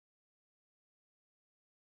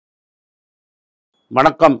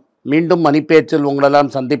வணக்கம். மீண்டும் மணிப்பேச்சில்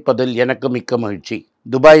உங்களெல்லாம் சந்திப்பதில் எனக்கு மிக்க மகிழ்ச்சி.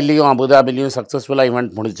 துபாயிலையும் அபுதாபிலையும் சக்ஸஸ்ஃபுல்லாக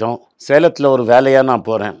ஈவெண்ட் முடித்தோம். சேலத்தில் ஒரு வேலையாக நான்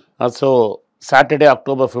போகிறேன். ஸோ சாட்டர்டே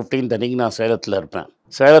அக்டோபர் 15 அன்றைக்கி நான் சேலத்தில் இருப்பேன்.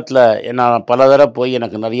 சேலத்தில் நான் பல தடவை போய்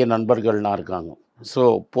எனக்கு நிறைய நண்பர்கள்லாம் இருக்காங்க. ஸோ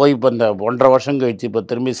போய் இப்போ இந்த 1.5 வருஷம் கழிச்சு இப்போ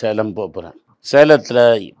திரும்பி சேலம் போகிறேன். சேலத்தில்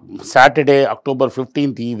சாட்டர்டே அக்டோபர்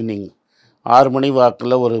 15 ஈவினிங் 6 மணி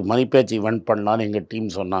வாக்கில் ஒரு மணிப்பேச்சு ஈவெண்ட் பண்ணலான்னு எங்கள்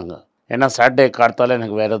டீம் சொன்னாங்க. ஏன்னா சாட்டர்டே காலத்தால்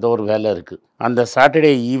எனக்கு வேறு ஏதோ ஒரு வேலை இருக்குது. அந்த சாட்டர்டே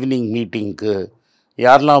ஈவினிங் மீட்டிங்க்கு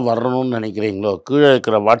யாரெல்லாம் வரணும்னு நினைக்கிறீங்களோ கீழே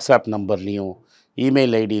இருக்கிற வாட்ஸ்அப் நம்பர்லேயும்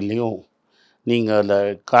இமெயில் ஐடியிலையும் நீங்கள்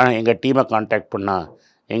அதில் எங்கள் டீமை கான்டாக்ட் பண்ணால்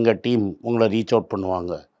எங்கள் டீம் உங்களை ரீச் அவுட்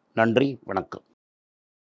பண்ணுவாங்க. நன்றி, வணக்கம்.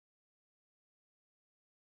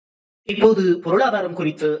 இப்போது பொருளாதாரம்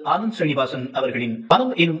குறித்து ஆனந்த் ஸ்ரீனிவாசன் அவர்களின்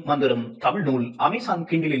பணம் எனும் மந்திரம் தமிழ் நூல் அமேசான்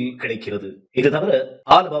கிண்டிலில் கிடைக்கிறது. இது தவிர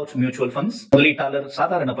ஆல் அபவுட் மியூச்சுவல் ஃபண்ட்ஸ், முதலீட்டாளர்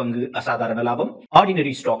சாதாரண பங்கு அசாதாரண லாபம்,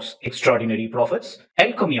 ordinary stocks extraordinary profits,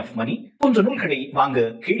 alchemy of money போன்ற நூல்களை வாங்க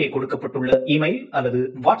கீழே கொடுக்கப்பட்டுள்ள இமெயில் அல்லது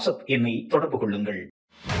வாட்ஸ்அப் எண்ணை தொடர்பு கொள்ளுங்கள்.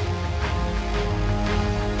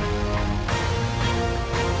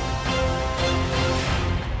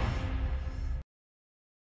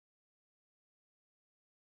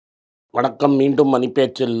 வணக்கம். மீண்டும்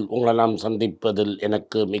மணிப்பேச்சில் உங்களை நாம் சந்திப்பதில்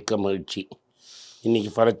எனக்கு மிக்க மகிழ்ச்சி. இன்றைக்கி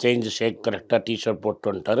ஃபார் சேஞ்ச் ஷேக் கரெக்டாக டிஷர்ட் போட்டு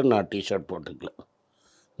வந்துட்டார். நான் டிஷர்ட் போட்டுக்கல.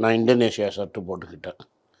 நான் இந்தோனேஷியா ஷர்ட்டு போட்டுக்கிட்டேன்.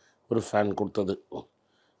 ஒரு ஃபேன் கொடுத்தது.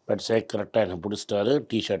 பட் ஷேக் கரெக்டாக என்னை பிடிச்சிட்டாரு.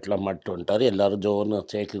 டிஷர்ட்லாம் மாட்டு வந்துட்டார். எல்லோரும் ஜோன்னு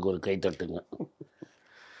ஷேக்குக்கு ஒரு கை தட்டுங்க.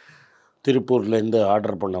 திருப்பூர்லேருந்து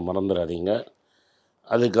ஆர்டர் பண்ண மறந்துடாதீங்க.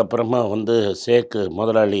 அதுக்கப்புறமா ஷேக்கு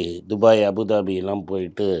முதலாளி துபாய் அபுதாபியெல்லாம்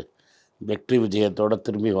போயிட்டு வெற்றி விஜயத்தோடு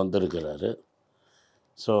திரும்பி வந்திருக்கிறாரு.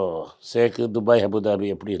 ஸோ ஷேக்கு துபாய் அபுதாபி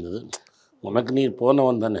எப்படி இருந்தது? உனக்கு நீ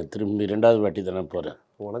போனவன் தானே, திரும்பி 2வது வாட்டி தானே போகிறேன்.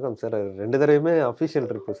 வணக்கம் சார். 2 தடவையுமே official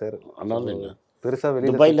trip sir. அதனால என்ன பெருசாக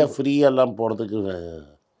வெளியே துபாயில் ஃப்ரீயெல்லாம் போகிறதுக்கு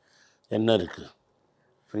என்ன இருக்குது?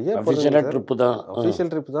 ஃப்ரீயாக அஃபிஷியலாக ட்ரிப்பு தான்.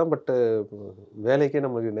 அஃபிஷியல் ட்ரிப்பு தான். பட் வேலைக்கே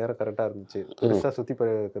நம்மளுக்கு நேரம் கரெக்டாக இருந்துச்சு. பெருசாக சுற்றி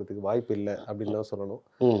பார்க்கறதுக்கு வாய்ப்பு இல்லை அப்படின்னு தான்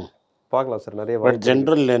சொல்லணும். பார்க்கலாம் சார். நிறைய பட்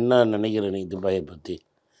ஜென்ரல் என்ன நினைக்கிறேன் நீ துபாயை பற்றி?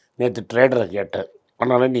 நேற்று ட்ரேடரை கேட்டேன்,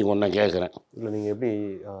 அதனால நீ ஒன்றை கேட்குறேன். இல்லை, நீங்கள் எப்படி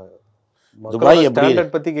துபாய் எப்படி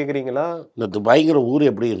பற்றி கேட்குறீங்களா? இந்த துபாய்ங்கிற ஊர்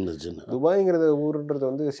எப்படி இருந்துச்சுன்னு. துபாய்ங்கிறது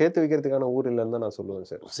ஊருன்றது சேர்த்து வைக்கிறதுக்கான ஊர் இல்லைன்னு தான் நான் சொல்லுவேன்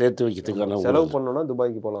சார். சேர்த்து வைக்கிறதுக்கான செலவு பண்ணோன்னா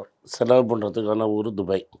துபாய்க்கு போகலாம். செலவு பண்ணுறதுக்கான ஊர்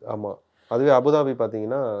துபாய். ஆமாம். அதுவே அபுதாபி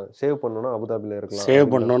பார்த்தீங்கன்னா சேவ் பண்ணோன்னா அபுதாபியில் இருக்கலாம்.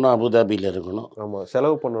 சேவ் பண்ணோன்னா அபுதாபியில் இருக்கணும். ஆமாம்.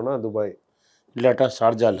 செலவு பண்ணோன்னா துபாய், இல்லாட்டா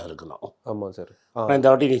ஷார்ஜாவில் இருக்கணும். ஆமாம் சார். இந்த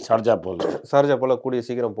வாட்டி நீ ஷார்ஜா போகணும். ஷார்ஜா போல் கூடிய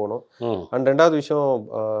சீக்கிரம் போகணும். அண்ட் 2வது விஷயம்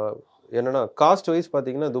என்னென்னா, காஸ்ட் வைஸ்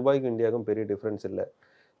பார்த்தீங்கன்னா துபாய்க்கும் இந்தியாவுக்கும் பெரிய டிஃப்ரென்ஸ் இல்லை.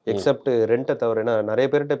 எக்ஸப்ட் ரெண்ட்டை தவிர. ஏன்னா நிறைய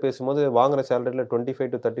பேர்கிட்ட பேசும்போது வாங்குற சேலரியில் 25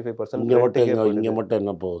 to 35% இங்கே மட்டும்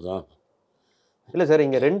என்ன போகுதா? இல்லை சார்,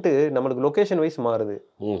 இங்கே ரெண்ட்டு நம்மளுக்கு லொக்கேஷன் வைஸ் மாறுது.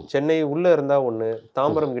 சென்னை உள்ளே இருந்தால் ஒன்று,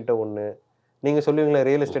 தாம்பரம் கிட்ட ஒன்று. நீங்கள் சொல்லுவீங்களா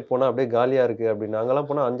ரியல் எஸ்டேட் போனால் அப்படியே காலியாக இருக்குது அப்படின்னு. அங்கெல்லாம்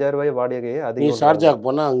போனால் 5000 ரூபாய் வாடகையே அதிகம். ஷார்ஜாக்கு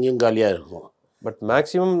போனால் அங்கேயும் காலியாக இருக்கும். பட்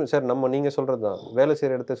மேக்ஸிமம் சார் நீங்கள் சொல்கிறது தான், வேலை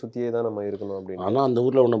செய்கிற இடத்த சுற்றியே தான் நம்ம இருக்கணும் அப்படின்னு. ஆனால் அந்த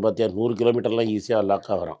ஊரில் ஒன்று பார்த்தியா 100 கிலோமீட்டர்லாம் ஈஸியாக லாக்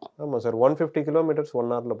ஆகிறோம். ஆமாம் சார். 150 கிலோமீட்டர்ஸ் 1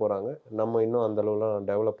 ஹவரில் போகிறாங்க. நம்ம இன்னும் அந்த அளவுலாம்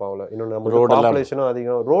டெவலப் ஆகலை. இன்னும் நம்ம பாப்புலேஷனும்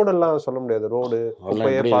அதிகம். ரோடெல்லாம் சொல்ல முடியாது. ரோடு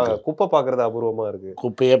குப்பை பார்க்குறது அபூர்வமாக இருக்குது.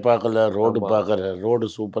 குப்பையே பார்க்கல, ரோடு பார்க்குற. ரோடு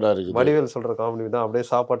சூப்பராக இருக்குது. வடிவேல் சொல்கிற காமெடி தான், அப்படியே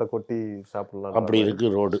சாப்பாட்டை கொட்டி சாப்பிட்லாம் அப்படி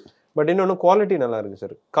இருக்குது ரோடு. பட் இன்னொன்று குவாலிட்டி நல்லா இருக்குது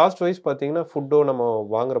சார். காஸ்ட் வைஸ் பார்த்தீங்கன்னா ஃபுட்டோ நம்ம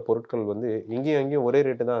வாங்குற பொருட்கள் இங்கேயும் அங்கேயும் ஒரே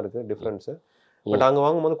ரேட்டு தான் இருக்குது டிஃப்ரென்ஸு. பட் அங்கே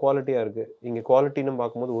வாங்கும்போது குவாலிட்டியாக இருக்குது. இங்கே குவாலிட்டின்னு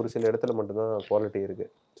பார்க்கும்போது ஒரு சில இடத்துல மட்டும்தான் குவாலிட்டி இருக்குது.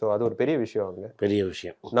 ஸோ அது ஒரு பெரிய விஷயம். அங்கே பெரிய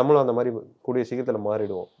விஷயம். நம்மளும் அந்த மாதிரி கூடிய சீக்கிரத்தில்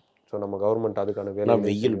மாறிடுவோம். ஸோ நம்ம கவர்மெண்ட் அதுக்கான வேலை.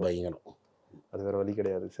 வெயில் பயங்கரம், அது வேறு வழி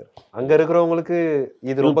கிடையாது சார். அங்கே இருக்கிறவங்களுக்கு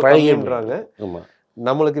இது ரொம்ப பழகின்றாங்க.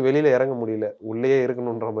 நம்மளுக்கு வெளியில் இறங்க முடியல, உள்ளே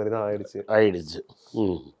இருக்கணுன்ற மாதிரி தான் ஆயிடுச்சு.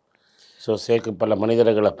 ஸோ ஷேக்கு பல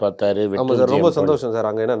மனிதர்களை பார்த்தாரு. ஆமாம் சார், ரொம்ப சந்தோஷம் சார்.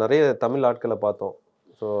 அங்கே ஏன்னா நிறைய தமிழ் ஆட்களை பார்த்தோம்.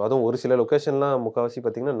 ஸோ அதுவும் ஒரு சில லொக்கேஷன்லாம் முக்கால்வாசி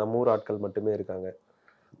பார்த்தீங்கன்னா நம்ம ஊர் ஆட்கள் மட்டுமே இருக்காங்க.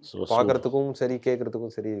 பார்க்குறதுக்கும் சரி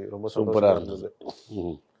கேட்குறதுக்கும் சரி ரொம்ப சூப்பராக இருந்தது.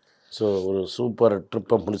 ஸோ ஒரு சூப்பர்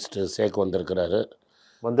ட்ரிப்பை முடிச்சுட்டு ஷேக் வந்திருக்கிறாரு.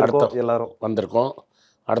 எல்லாரும் வந்திருக்கோம்.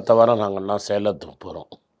 அடுத்த வாரம் நாங்கள்லாம் சேலத்துக்கு போகிறோம்.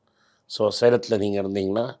 ஸோ சேலத்தில் நீங்கள்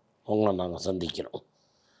இருந்தீங்கன்னா உங்களை நாங்கள் சந்திக்கிறோம்.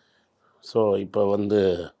 ஸோ இப்போ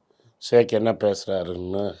ஷேக் என்ன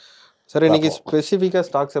பேசுகிறாருன்னு சார், இன்றைக்கி ஸ்பெசிஃபிக்காக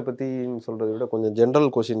ஸ்டாக்ஸை பற்றின்னு சொல்கிறத விட கொஞ்சம் ஜென்ரல்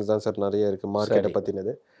கொஷின்ஸ் தான் சார் நிறைய இருக்குது மார்க்கெட்டை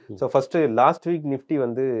பற்றினது. So first last week Nifty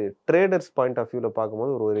traders point of வியூவில்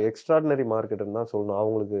பார்க்கும்போது ஒரு எக்ஸ்ட்ராடினரி மார்க்கெட்டுன்னு தான் சொல்லணும்.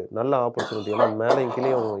 அவங்களுக்கு நல்ல ஆப்பர்ச்சுனிட்டி எல்லாம் மேலே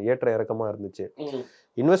கீழேயும் ஏற்ற இறக்கமாக இருந்துச்சு.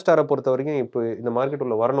 இன்வெஸ்டரை பொறுத்த வரைக்கும் இப்போ இந்த மார்க்கெட்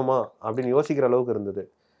உள்ள வரணுமா அப்படின்னு யோசிக்கிற அளவுக்கு இருந்தது.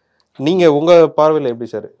 நீங்கள் உங்கள் பார்வையில்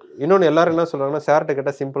எப்படி சார்? இன்னொன்று எல்லாரும் என்ன சொல்கிறாங்கன்னா, சார்கிட்ட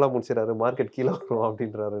கேட்டால் சிம்பிளாக முடிச்சிடறாரு, மார்க்கெட் கீழே வரும்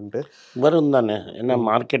அப்படின்றாருன்ட்டு. வரும் தானே. ஏன்னா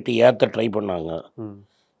மார்க்கெட்டு ஏற்ற ட்ரை பண்ணாங்க.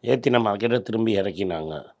 ஏற்றின மார்க்கெட்டை திரும்பி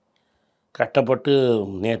இறக்கினாங்க. கஷ்டப்பட்டு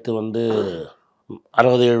நேற்று வந்து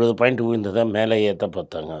 60-70 பாயிண்ட் விழுந்ததை மேலே ஏற்ற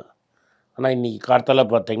பார்த்தாங்க. ஆனால் இன்றைக்கி கார்த்தால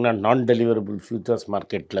பார்த்தீங்கன்னா நான் டெலிவரபிள் ஃபியூச்சர்ஸ்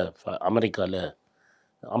மார்க்கெட்டில்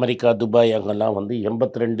அமெரிக்கா, துபாய் அங்கெல்லாம் வந்து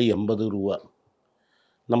 82-80 ரூபா.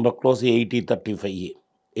 நம்ம க்ளோஸ் 80-35,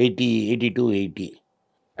 82-80.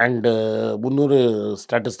 அண்டு முந்நூறு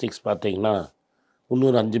ஸ்டாட்டிஸ்டிக்ஸ் பார்த்தீங்கன்னா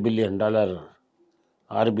 $305 பில்லியன்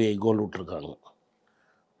ஆர்பிஐ கோல் விட்ருக்காங்க.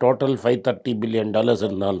 டோட்டல் $530 பில்லியன்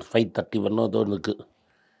இருந்தால் 531 இருக்குது.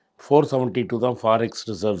 472 தான் ஃபாரெக்ஸ்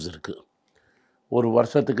ரிசர்வ்ஸ் இருக்குது. ஒரு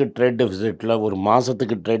வருஷத்துக்கு ட்ரேட் டெஃபிசிட்டில் ஒரு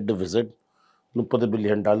மாதத்துக்கு ட்ரேட் டெஃபிசிட் $30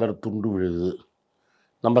 பில்லியன் துண்டு விழுது.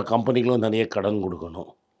 நம்ம கம்பெனிகளும் நிறைய கடன் கொடுக்கணும்.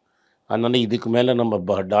 அதனால் இதுக்கு மேலே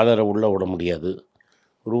நம்ம டாலரை உள்ளே விட முடியாது,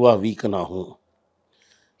 ரூபா வீக்கன் ஆகும்.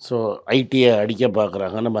 ஸோ ஐடியை அடிக்க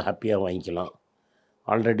பார்க்குறாங்க, நம்ம ஹாப்பியாக வாங்கிக்கலாம்.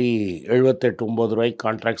 ஆல்ரெடி 78-9 ரூபாய்க்கு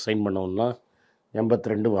கான்ட்ராக்ட் சைன் பண்ணோம்னா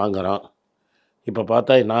 82 வாங்குகிறான். இப்போ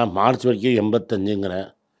பார்த்தா நான் மார்ச் வரைக்கும் 85ங்கிறேன்.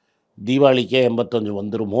 தீபாவளிக்கே 85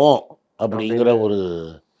 வந்துடுமோ அப்படிங்கிற ஒரு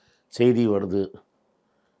செய்தி வருது.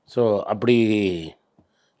 ஸோ அப்படி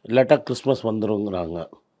இல்லாட்டா கிறிஸ்மஸ் வந்துடுங்கிறாங்க.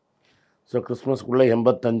 ஸோ கிறிஸ்மஸ்க்குள்ளே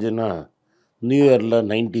 85ன்னா நியூ இயரில்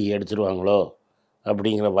 90 அடிச்சிருவாங்களோ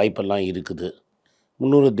அப்படிங்கிற வாய்ப்பெல்லாம் இருக்குது.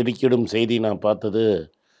 300 திடுக்கிடும் செய்தி நான் பார்த்தது,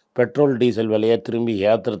 பெட்ரோல் டீசல் விலையை திரும்பி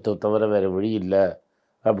ஏற்றுறதை தவிர வேறு வழி இல்லை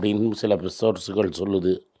அப்படின்னு சில சோர்ஸுகள்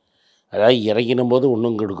சொல்லுது. அதாவது இறங்கினும் போது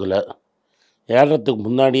ஒன்றும் கொடுக்கல, ஏறுறதுக்கு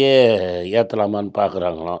முன்னாடியே ஏற்றலாமான்னு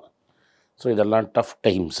பார்க்குறாங்களாம். ஸோ இதெல்லாம் tough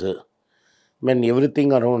times. Every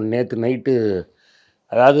thing around. நேற்று நைட்டு,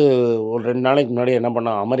 அதாவது ஒரு 2 நாளைக்கு முன்னாடி என்ன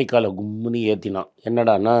பண்ணான், அமெரிக்காவில் கும்முன்னு ஏற்றினான்.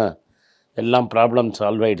 என்னடானா எல்லாம் ப்ராப்ளம்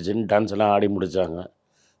சால்வ் ஆகிடுச்சின்னு டான்ஸ் எல்லாம் ஆடி முடித்தாங்க.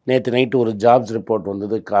 நேற்று நைட்டு ஒரு ஜாப்ஸ் ரிப்போர்ட்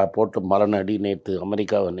வந்தது, போட்டு மரணடி. நேற்று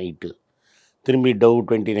அமெரிக்காவை நைட்டு திரும்பி டவ்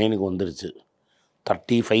 29க்கு வந்துருச்சு.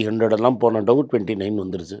 30-500 போன டவ் 29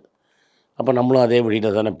 வந்துருச்சு. அப்போ நம்மளும் அதே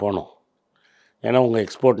வழியில் தானே போனோம். ஏன்னா உங்கள்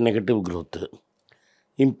export negative growth,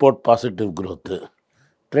 import positive growth,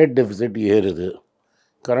 trade deficit ஏறுது.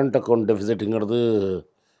 கரண்ட் அக்கௌண்ட் டெஃபிசிட்டுங்கிறது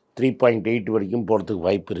 3.8 வரைக்கும் போகிறதுக்கு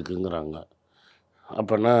வாய்ப்பு இருக்குங்கிறாங்க.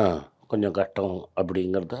 அப்போனா கொஞ்சம் கஷ்டம்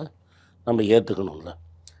அப்படிங்கிறத நம்ம ஏற்றுக்கணும்ல.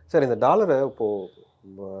 சார், இந்த டாலரை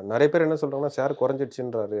இப்போது நிறைய பேர் என்ன சொல்கிறாங்கன்னா ஷேர்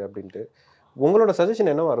குறைஞ்சிடுச்சுன்றாரு அப்படின்ட்டு. உங்களோட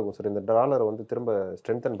சஜஷன் என்னவா இருக்கும் சார்? இந்த டாலரை வந்து திரும்ப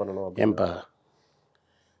ஸ்ட்ரென்தன் பண்ணணும். ஏன்பா,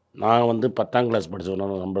 நான் வந்து 10ஆம் கிளாஸ்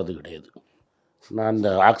படித்தவொன்னே நம்புறது கிடையாது. நான் இந்த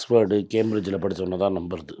ஆக்ஸ்ஃபோர்டு, கேம்பிரிட்ஜில் படித்தவொன்னே தான்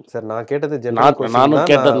நம்புறது. சார், நான் கேட்டது நானும்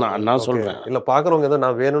கேட்டது நான் சொல்கிறேன். இல்லை, பார்க்குறவங்க ஏதோ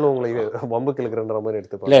நான் வேணும்னு உங்களை வம்புக்கு இழுக்கிறன்ற மாதிரி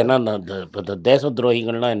எடுத்துப்பேன். இல்லை, ஏன்னா இப்போ இந்த தேச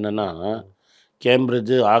துரோகிகள்லாம் என்னென்னா,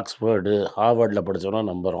 கேம்பிரிட்ஜு, ஆக்ஸ்ஃபோர்டு, ஹார்வர்டில் படித்தவொன்னே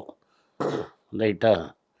நம்புகிறோம், ரைட்டா?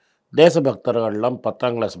 தேசபக்தர்கள்லாம்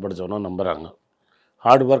 10ஆம் கிளாஸ் படித்தவொன்னே நம்புகிறாங்க.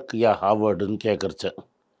 ஹார்ட் ஒர்க் ஹார்வர்டுன்னு கேட்குறச்ச,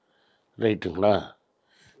 ரைட்டுங்களா?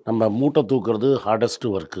 நம்ம மூட்டை தூக்குறது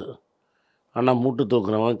ஹார்டஸ்ட்டு ஒர்க்கு. ஆனால் மூட்டை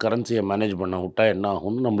தூக்குறவன் கரன்சியை மேனேஜ் பண்ண விட்டா என்ன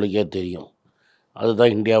ஆகும்னு நம்மளுக்கே தெரியும்.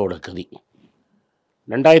 அதுதான் இந்தியாவோட கதி.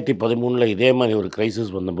 2013 இதே மாதிரி ஒரு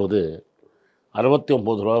க்ரைசிஸ் வந்தபோது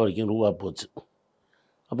 69 ரூபா வரைக்கும் ரூபா போச்சு.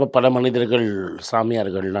 அப்போ பல மனிதர்கள்,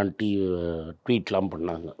 சாமியார்கள்லாம் ட்வீட்லாம்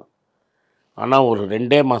பண்ணாங்க. ஆனால் ஒரு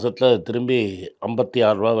 2 மாதத்தில் திரும்பி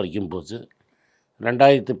 56 ரூபா வரைக்கும் போச்சு.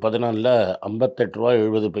 2014 58 ரூபா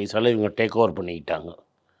 70 பைசாவில் இவங்க டேக் ஓவர் பண்ணிக்கிட்டாங்க.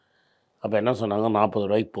 அப்போ என்ன சொன்னாங்க, 40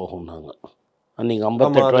 ரூபாய்க்கு போகும்னாங்க. அன்றைக்கி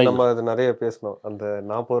 58 ரூபாய்க்கு நம்ம அது நிறைய பேசணும். அந்த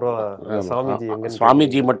 40 ரூபா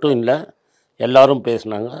சுவாமிஜி மட்டும் இல்லை, எல்லோரும்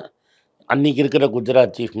பேசினாங்க. அன்றைக்கி இருக்கிற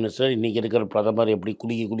குஜராத் சீஃப் மினிஸ்டர், இன்றைக்கி இருக்கிற பிரதமர் எப்படி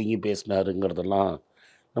குலுங்கி பேசினாருங்கிறதெல்லாம்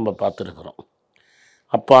நம்ம பார்த்துருக்குறோம்.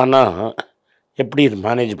 அப்போ ஆனால் எப்படி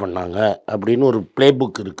மேனேஜ் பண்ணாங்க அப்படின்னு ஒரு ப்ளே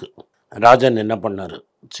புக் இருக்குது. ராஜன் என்ன பண்ணார்,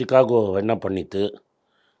 சிகாகோ என்ன பண்ணித்து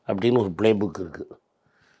அப்படின்னு ஒரு ப்ளே புக் இருக்குது.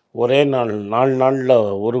 ஒரே 4 நாளில்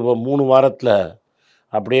 3 வாரத்தில்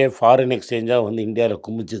அப்படியே ஃபாரின் எக்ஸ்சேஞ்சாக வந்து இந்தியாவில்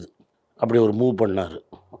குமிச்சுது. அப்படி ஒரு மூவ் பண்ணார்.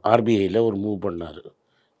 ஆர்பிஐயில் ஒரு மூவ் பண்ணார்.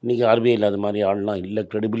 இன்றைக்கி ஆர்பிஐயில் அது மாதிரி ஆள்லாம் இல்லை,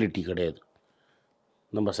 க்ரெடிபிலிட்டி கிடையாது.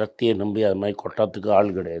 நம்ம சக்தியை நம்பி அது மாதிரி கொட்டாத்துக்கு ஆள்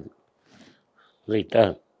கிடையாது, ரைட்டா?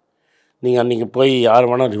 நீங்கள் அன்றைக்கி போய் யார்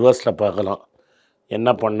வேணால் ரிவர்ஸில் பார்க்கலாம். என்ன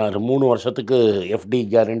பண்ணார், 3 வருஷத்துக்கு எஃப்டி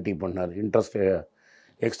கேரண்டி பண்ணார், இன்ட்ரெஸ்ட்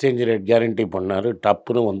எக்ஸ்சேஞ்ச் ரேட் கேரண்டி பண்ணார்.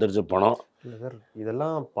 டப்புன்னு வந்துருச்சு பணம். இல்லை சார்,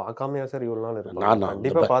 இதெல்லாம் பார்க்காமையா சார் இவ்வளோ நாள் இருக்கு? நான்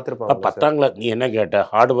கண்டிப்பாக பார்த்துருப்பேன். 10ஆம் கிளாஸ் நீ என்ன கேட்ட,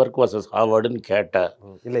 ஹார்ட் ஒர்க் வர்சஸ் ஹார்வர்டுன்னு கேட்ட.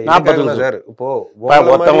 இல்லை, நான் பதில் சார்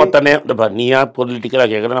இப்போது ஒத்தனே இல்லைப்பா, நீயா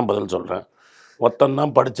பொலிட்டிக்கலாக கேட்குற, நான் பதில் சொல்கிறேன்.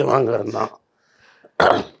 ஒத்தந்தான் படித்தவாங்கிறது தான்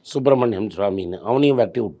சுப்பிரமணியம் சுவாமின்னு, அவனையும்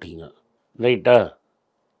வெட்டி விட்டீங்க, ரைட்டா?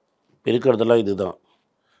 இருக்கிறதெல்லாம் இது தான்.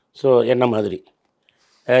 ஸோ என்ன மாதிரி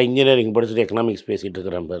இன்ஜினியரிங் படிச்சுட்டு எக்கனாமிக்ஸ் பேசிகிட்டு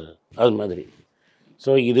இருக்கிறேன் பாரு, அது மாதிரி.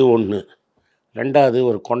 ஸோ இது ஒன்று. 2வது,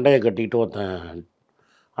 ஒரு கொண்டையை கட்டிக்கிட்டு ஒருத்தன்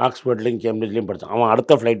ஆக்ஸ்ஃபோர்ட்லேயும் கேம்பிரிட்ஜ்லேயும் படித்தான். அவன்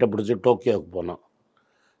அடுத்த ஃப்ளைட்டை பிடிச்சி டோக்கியோவுக்கு போனான்.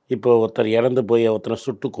 இப்போ ஒருத்தர் இறந்து போய் ஒருத்தரை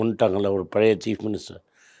சுட்டு கொண்டுட்டாங்கல்ல, ஒரு பழைய சீஃப் மினிஸ்டர்.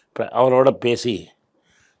 இப்போ அவரோட பேசி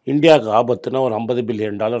இந்தியாவுக்கு ஆபத்துனா ஒரு $50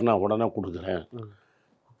 பில்லியன் நான் உடனே கொடுக்குறேன்,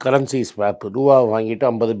 கரன்சி ஸ்வாப் ரூபா வாங்கிட்டு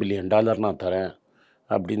 $50 பில்லியன் நான் தரேன்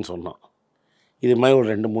அப்படின்னு சொன்னான். இது மாதிரி ஒரு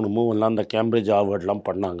 2-3 மூவெல்லாம் அந்த கேம்பிரிட்ஜ் ஹார்வர்ட்லாம்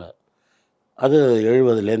பண்ணாங்க. அது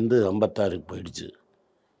 70லேருந்து 56க்கு போயிடுச்சு.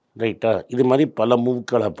 ரைட்டா? இது மாதிரி பல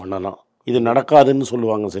மூவ்களை பண்ணலாம். இது நடக்காதுன்னு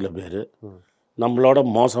சொல்லுவாங்க சில பேர். நம்மளோட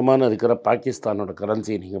மோசமான இருக்கிற பாகிஸ்தானோட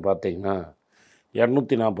கரன்சி நீங்கள் பார்த்தீங்கன்னா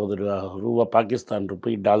 240 ரூபா பாகிஸ்தான்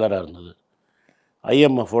ரூபாய் டாலராக இருந்தது.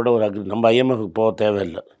 ஐஎம்எஃபோட ஒரு நம்ம ஐஎம்எஃப்க்கு போக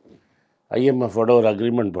தேவையில்லை. ஐஎம்எஃபோட ஒரு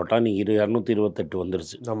அக்ரிமெண்ட் போட்டால் நீங்கள் 228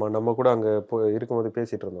 வந்துருச்சு. நம்ம கூட அங்கே இருக்கும்போது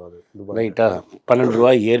பேசிகிட்டு இருந்தோம். அது ரைட்டா? 12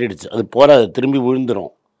 ரூபா ஏறிடுச்சு. அது போகாது, திரும்பி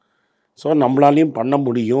விழுந்துடும். ஸோ நம்மளாலையும் பண்ண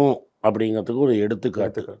முடியும் அப்படிங்கிறதுக்கு ஒரு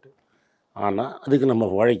எடுத்துக்காட்டு. ஆனால் அதுக்கு நம்ம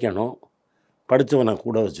உழைக்கணும், படித்தவனை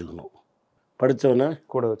கூட வச்சுக்கணும்.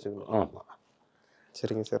 ஆமாம்.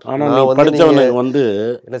 சரிங்க சார். ஆனால் நீ படித்தவனுக்கு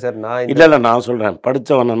இல்லை சார், நான் சொல்கிறேன்,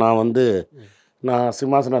 படித்தவனை நான்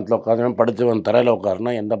சிம்மாசனத்தில் உட்காந்துவேன், படித்தவன் தரையில்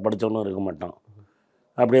உட்காருனா எந்த படித்தவனும் இருக்க மாட்டான்,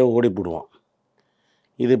 அப்படியே ஓடி போடுவான்.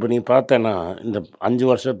 இது இப்போ நீ பார்த்தேன்னா இந்த 5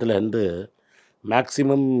 வருஷத்துலேருந்து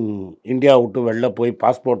மேக்ஸிமம் இந்தியா விட்டு வெளில போய்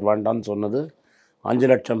பாஸ்போர்ட் வேண்டான்னு சொன்னது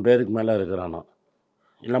 5 லட்சம் பேருக்கு மேலே இருக்கிறானா.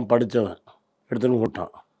 எல்லாம் படித்தவன் எடுத்துன்னு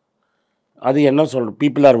போட்டான். அது என்ன சொல்கிற,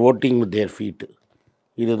 people are voting with their feet.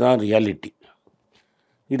 இதுதான் ரியாலிட்டி.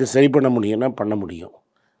 இது சரி பண்ண முடியும்னா பண்ண முடியும்.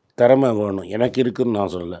 திறமை வேணும். எனக்கு இருக்குதுன்னு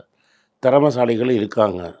நான் சொல்லலை, திறமைசாலிகள்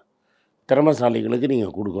இருக்காங்க. திறமைசாலிகளுக்கு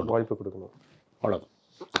நீங்கள் கொடுக்கணும், வாய்ப்பு கொடுக்கணும்,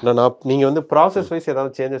 அவ்வளோதான். நீங்கள் ப்ராசஸ் வைஸ்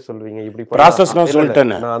ஏதாவது சேஞ்சஸ் சொல்லுவீங்க? இப்படி ப்ராசஸ் நான்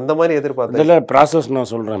சொல்லிட்டேனே, நான் அந்த மாதிரி எதிர்பார்த்தேன். இதில் ப்ராசஸ்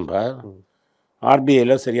நான் சொல்கிறேன்ப்பா.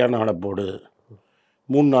 ஆர்பிஐயில் சரியான ஆளை போடு.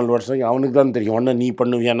 3-4 வருஷம் அவனுக்கு தான் தெரியும். ஒன்று நீ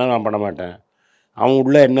பண்ணுவியானா நான் பண்ண மாட்டேன். அவன்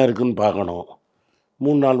உள்ளே என்ன இருக்குதுன்னு பார்க்கணும்.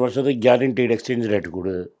 3-4 வருஷத்துக்கு கேரண்டீட் எக்ஸ்சேஞ்ச் ரேட்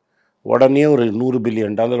கொடு. உடனே ஒரு $100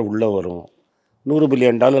 பில்லியன் உள்ளே வரும். $100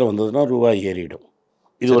 பில்லியன் வந்ததுன்னா ரூபாய் ஏறிடும்.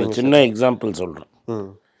 இது ஒரு சின்ன எக்ஸாம்பிள் சொல்கிறேன்.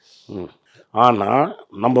 ஆனால்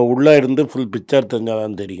நம்ம உள்ளே இருந்து ஃபுல் பிக்சர் தெரிஞ்சால்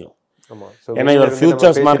தான் தெரியும். ஏன்னா இவர்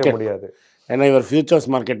ஃபியூச்சர்ஸ்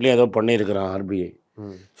மார்க்கெட்லேயும் ஏதோ பண்ணியிருக்கிறான். ஆர்பிஐ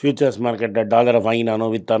ஃபியூச்சர்ஸ் மார்க்கெட்டில் டாலரை வாங்கினானோ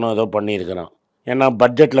விற்றானோ ஏதோ பண்ணியிருக்கிறான். ஏன்னா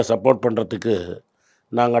பட்ஜெட்டில் சப்போர்ட் பண்ணுறதுக்கு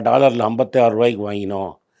நாங்கள் டாலரில் 56 ரூபாய்க்கு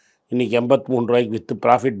வாங்கினோம், இன்றைக்கி 83 ரூபாய்க்கு விற்று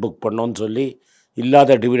ப்ராஃபிட் புக் பண்ணோன்னு சொல்லி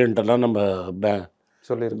இல்லாத டிவிடெண்டெல்லாம் நம்ம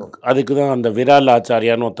சொல்லியிருக்கோம். அதுக்கு தான் அந்த விரால்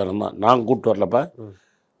ஆச்சாரியான்னு ஒருத்தர் தான், நான் கூப்பிட்டு வரலப்பா,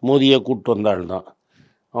 மோதியை கூப்பிட்டு வந்தாள் தான்.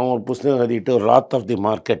 அவன் ஒரு புஸ்தகம் எழுதிட்டு ராத் ஆஃப் தி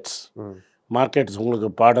மார்க்கெட்ஸ் உங்களுக்கு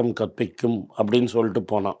பாடம் கற்பிக்கும் அப்படின்னு சொல்லிட்டு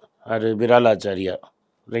போனான். அது விரால் ஆச்சாரியா.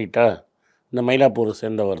 ரைட்டா? இந்த மயிலாப்பூரை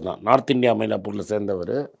சேர்ந்தவர் தான், நார்த் இந்தியா மயிலாப்பூரில்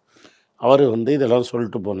சேர்ந்தவர். அவர் இதெல்லாம்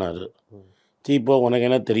சொல்லிட்டு போனார். சீப்போ உனக்கு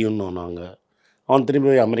என்ன தெரியும்னு நாங்கள். அவன் திரும்பி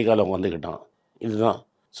போய் அமெரிக்காவில் வந்துக்கிட்டான். இதுதான்.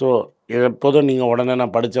 ஸோ எப்போதும் நீங்கள் உடனே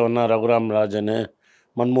நான் படித்தவன்னா ரகுராம் ராஜன்,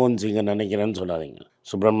 மன்மோகன் சிங்கை நினைக்கிறேன்னு சொல்லாதீங்க.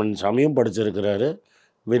 சுப்பிரமணியன் சாமியும் படிச்சிருக்கிறாரு,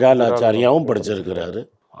 விரால் ஆச்சாரியாவும் படிச்சிருக்கிறாரு.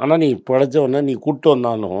 ஆனால் நீ படித்தவொன்னே நீ கூப்பிட்டு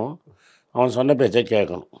வந்தாலும் அவன் சொன்ன பேச்சை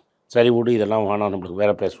கேட்கணும். சரி விடு, இதெல்லாம் வேணாம், நம்மளுக்கு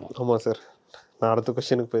வேறு பேசுவோம். ஆமாம் சார், நான் அடுத்த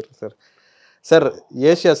கொஸ்டினுக்கு போயிருக்கேன் sir.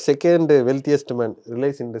 Asia second wealthiest man,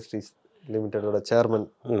 Reliance industries லிமிடெடோட chairman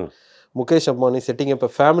Mukesh Ambani setting up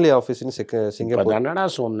family office in Singapore. தானடா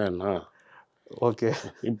சொன்னேன்னா ஓகே,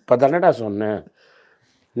 இப்போ தானடா சொன்னேன்.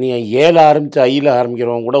 நீ 7 ஆரம்பித்து 5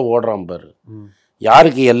 ஆரம்பிக்கிறவங்க கூட ஓடுறான் பாரு.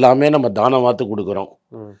 யாருக்கு எல்லாமே நம்ம தானவாத்து கொடுக்குறோம்.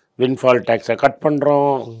 வின்ஃபால் டேக்ஸை கட்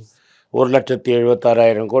பண்ணுறோம்.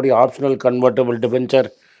 1,76,000 கோடி ஆப்ஷனல் கன்வெர்ட்டபிள் டிபென்ச்சர்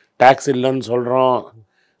டேக்ஸ் இல்லைன்னு சொல்கிறோம்.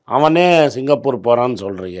 அவனே சிங்கப்பூர் போகிறான்னு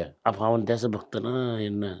சொல்கிறிய. அப்போ அவன் தேசபக்தனா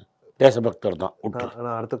என்ன? தேசபக்தர் தான்.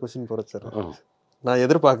 நான் அடுத்த கொஸ்டின் போகிறேன் சார். நான்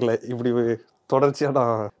எதிர்பார்க்கல இப்படி தொடர்ச்சியாக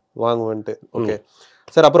நான் வாங்குவேன்ட்டு. Okay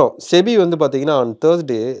sir. அப்புறம் செபி பார்த்தீங்கன்னா on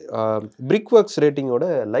Thursday brick works ரேட்டிங்கோட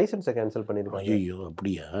லைசன்ஸை cancel பண்ணியிருக்காங்க. ஐயோ,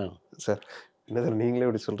 அப்படியா சார்? என்ன சார் நீங்களே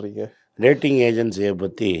இப்படி சொல்கிறீங்க? ரேட்டிங் ஏஜென்சியை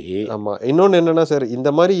பற்றி. ஆமாம், இன்னொன்று என்னென்னா சார், இந்த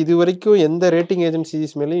மாதிரி இது வரைக்கும் எந்த ரேட்டிங்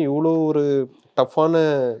ஏஜென்சிஸ் மேலேயும் இவ்வளோ ஒரு டஃப்பான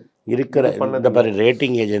இருக்கிற இந்த மாதிரி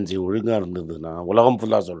ரேட்டிங் ஏஜென்சி ஒழுங்காக இருந்ததுன்னா உலகம்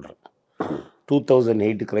ஃபுல்லாக சொல்கிறேன்,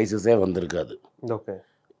 2008 கிரைசிஸே வந்திருக்காது. ஓகே,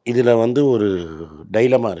 இதில் ஒரு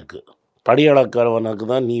டைலமா இருக்குது. படியளக்கிறவனுக்கு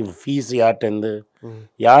தான் நீ ஃபீஸ் யார்ட்டேருந்து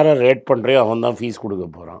யாரை ரேட் பண்ணுறியோ அவன் தான் ஃபீஸ் கொடுக்க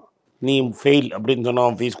போகிறான். நீ ஃபெயில் அப்படின்னு சொன்னால்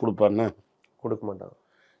அவன் ஃபீஸ் கொடுப்பான்னு கொடுக்க மாட்டான்.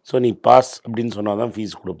 ஸோ நீ பாஸ் அப்படின்னு சொன்னால் தான்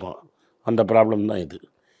ஃபீஸ் கொடுப்பான். அந்த ப்ராப்ளம் தான்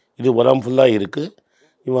இது உலகம் ஃபுல்லாக இருக்குது.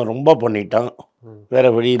 இவன் ரொம்ப பண்ணிட்டான், வேறு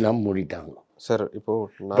வழி இல்லாமல் மூடிட்டாங்க சார். இப்போ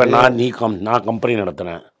நான் கம்பெனி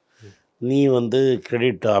நடத்துகிறேன், நீ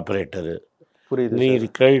கிரெடிட் ஆப்ரேட்டரு, புரியுது, நீ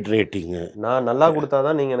கிரெடிட் ரேட்டிங்கு நான் நல்லா கொடுத்தா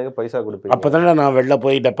தான் நீங்கள் எனக்கு பைசா கொடுப்பீங்க. அப்போ தானே நான் வெளில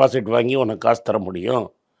போய் டெபாசிட் வாங்கி உனக்கு காசு தர முடியும்.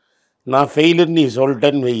 நான் ஃபெயிலுன்னு நீ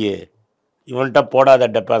சொல்லிட்டேன்னு வையே, இவன்கிட்ட போடாத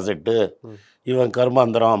டெபாசிட்டு, இவன்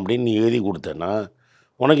கருமாந்திரம் அப்படின்னு நீ எழுதி கொடுத்தேன்னா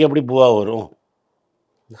உனக்கு எப்படி பூவா வரும்?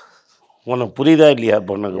 உனக்கு புரியுதா இல்லையா?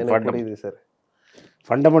 இப்போ உனக்கு புரியுது சார்.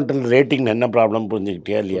 ஃபண்டமெண்டல் ரேட்டிங் என்ன ப்ராப்ளம்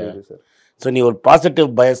புரிஞ்சுக்கிட்டியா இல்லையா? சார் ஸோ நீ ஒரு பாசிட்டிவ்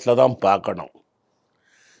பயஸில் தான் பார்க்கணும்.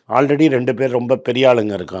 ஆல்ரெடி 2 பேர் ரொம்ப பெரிய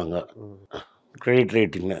ஆளுங்க இருக்காங்க கிரெடிட்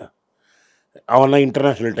ரேட்டிங்னு. அவன்லாம்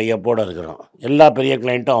இன்டர்நேஷ்னல் டைப்போட இருக்கிறான். எல்லா பெரிய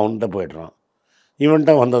கிளைண்ட்டும் அவன்கிட்ட போய்ட்றான்.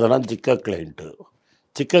 இவன்கிட்ட வந்ததெல்லாம் சிக்க கிளைண்ட்டு.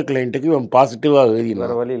 சிக்க கிளைண்ட்டுக்கு இவன் பாசிட்டிவாக எழுதினான்.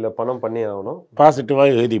 வேறு வழி இல்லை, பணம் பண்ணி ஆகணும்.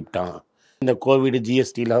 பாசிட்டிவாக எழுதிவிட்டான். இந்த கோவிடு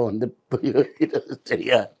ஜிஎஸ்டிலாம் வந்து எழுதினது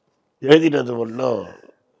சரியா? எழுதினது ஒன்றும்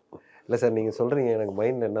இல்லை சார். நீங்கள் சொல்கிறீங்க, எனக்கு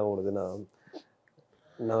மைண்டில் என்ன ஓடுதுன்னா,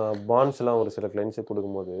 நான் பாண்ட்ஸ்லாம் ஒரு சில கிளைண்ட்ஸுக்கு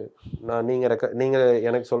கொடுக்கும்போது நான் நீங்கள்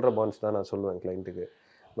எனக்கு சொல்கிற பாண்ட்ஸ் தான் நான் சொல்லுவேன் கிளைண்ட்டுக்கு.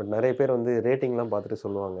 பட் நிறைய பேர் வந்து ரேட்டிங்லாம் பார்த்துட்டு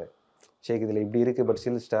சொல்லுவாங்க, ஷேக் இதில் இப்படி இருக்குது பட்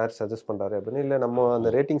ஸ்டில் ஸ்டார் சஜஸ்ட் பண்ணுறாரு அப்படின்னு. இல்லை நம்ம அந்த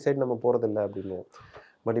ரேட்டிங் சைட் நம்ம போகிறதில்ல அப்படின்னு.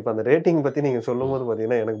 பட் இப்போ அந்த ரேட்டிங் பற்றி நீங்கள் சொல்லும் போது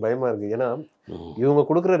பார்த்தீங்கன்னா எனக்கு பயமாக இருக்குது. ஏன்னா இவங்க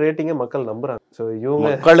கொடுக்குற ரேட்டிங்கை மக்கள் நம்புகிறாங்க. ஸோ இவங்க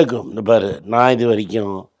மக்களுக்கு இந்த பாரு, நான் இது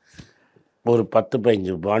வரைக்கும் ஒரு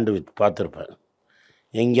 10-15 பாண்டு பார்த்துருப்பேன்.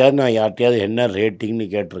 எங்கேயாவது நான் யார்கிட்டையாவது என்ன ரேட்டிங்னு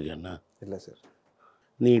கேட்டிருக்கேன்னா? இல்லை சார்.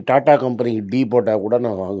 நீ டாட்டா கம்பெனிக்கு டீ போட்டால் கூட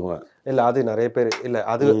நான் வாங்குவேன். இல்லை அது நிறைய பேர் இல்லை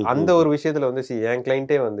அது அந்த ஒரு விஷயத்தில் வந்து என்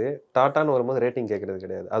கிளைண்ட்டே வந்து டாட்டான்னு வரும்போது ரேட்டிங் கேட்குறது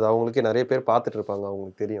கிடையாது. அது அவங்களுக்கே நிறைய பேர் பார்த்துட்டு இருப்பாங்க,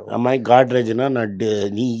 அவங்களுக்கு தெரியும். அம்மாதிரி காட்ரேஜ்னா நான்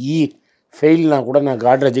நீ ஃபெயில்னா கூட நான்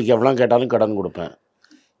காட்ரேஜுக்கு எவ்வளோ கேட்டாலும் கடன் கொடுப்பேன்.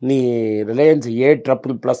 நீ ரிலையன்ஸ்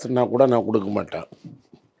A+++னா கூட நான் கொடுக்க மாட்டேன்.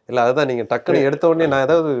 இல்லை அதுதான் நீங்கள் டக்குன்னு எடுத்த உடனே நான்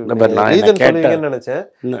ஏதாவது நினச்சேன்.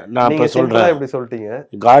 நான் இப்போ சொல்கிறேன், இப்படி சொல்லிட்டீங்க.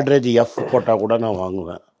 காட்ரேஜ் F போட்டால் கூட நான்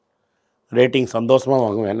வாங்குவேன். ரேட்டிங் சந்தோஷமாக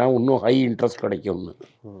வாங்குவேன். ஏன்னா இன்னும் ஹை இன்ட்ரெஸ்ட் கிடைக்கும்னு.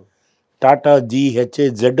 டாட்டா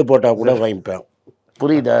GHZ போட்டால் கூட வாங்கிப்பேன்.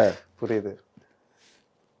 புரியுதா? புரியுது.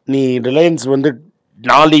 நீ ரிலையன்ஸ் வந்து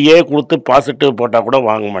 4A கொடுத்து பாசிட்டிவ் போட்டால் கூட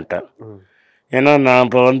வாங்க மாட்டேன். ஏன்னா நான்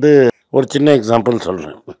இப்போ வந்து ஒரு சின்ன எக்ஸாம்பிள்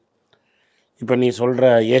சொல்கிறேன். இப்போ நீ சொல்கிற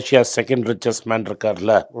ஏஷியா செகண்ட் ரிச்சஸ்ட் மேன்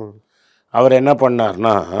இருக்கார்ல, அவர் என்ன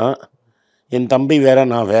பண்ணார்னா, என் தம்பி வேற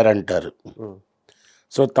நான் வேறன்ட்டார்.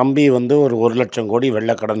 ஸோ தம்பி வந்து ஒரு 1 லட்சம் கோடி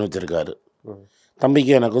வெள்ளை கடன் வச்சுருக்காரு.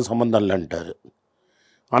 தம்பிக்கு எனக்கும் சம்மந்தம் இல்லைன்ட்டார்.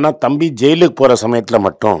 ஆனால் தம்பி ஜெயிலுக்கு போகிற சமயத்தில்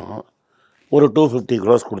மட்டும் ஒரு 250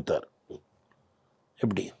 crores கொடுத்தார்.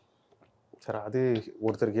 எப்படி சார்? அது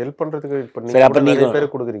ஒருத்தருக்கு ஹெல்ப் பண்ணுறதுக்கு சரி, அப்போ நிறைய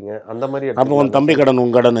பேர் கொடுக்குறீங்க அந்த மாதிரி. அப்போ உன் தம்பி கடன்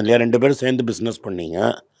உங்கள் கடன் இல்லையா? 2 பேரும் சேர்ந்து பிஸ்னஸ் பண்ணீங்க.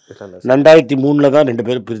 2003 தான் 2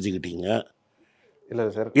 பேரும் பிரிச்சுக்கிட்டீங்க. இல்லை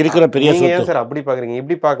சார், இருக்கிற பெரிய ஏன் சார் அப்படி பார்க்குறீங்க?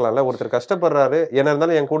 இப்படி பார்க்கலாம்ல. ஒருத்தர் கஷ்டப்படுறாரு, என்ன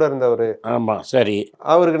இருந்தாலும் என் கூட இருந்தவர். ஆமாம் சரி,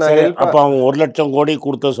 அவருக்கு நான் ஹெல்ப். அப்போ அவன் 1 லட்சம் கோடி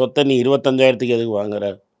கொடுத்த சொத்தை நீ 25,000க்கு எதுக்கு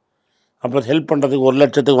வாங்குற? அப்போ ஹெல்ப் பண்ணுறதுக்கு 1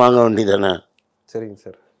 லட்சத்துக்கு வாங்க வேண்டியதானே? சரிங்க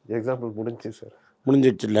சார், எக்ஸாம்பிள் முடிஞ்சு சார்,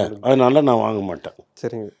 முடிஞ்சிச்சு இல்லை? அதனால நான் வாங்க மாட்டேன்.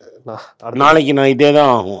 சரிங்க. நாளைக்கு நான் இதே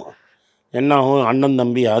தான் ஆகும். என்ன ஆகும்? அண்ணன்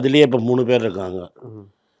தம்பி அதுலேயே இப்போ 3 பேர் இருக்காங்க.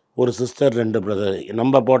 ஒரு சிஸ்டர் 2 பிரதர்.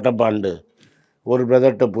 நம்ம போட்ட பாண்டு ஒரு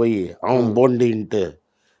பிரதர்கிட்ட போய் அவன் போண்டின்ட்டு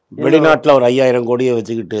வெளிநாட்டில் ஒரு 5,000 கோடியை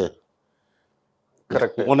வச்சுக்கிட்டு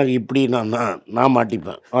உனக்கு இப்படி நான்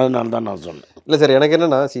மாட்டிப்பேன். அதனால தான் நான் சொன்னேன். இல்லை சார், எனக்கு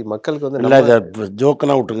என்னன்னா மக்களுக்கு வந்து இல்லை இதை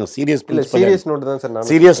ஜோக்கெல்லாம் விட்டுருங்க. சீரியஸ் நோட் தான் சார்.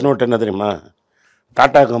 சீரியஸ் நோட் என்ன தெரியுமா?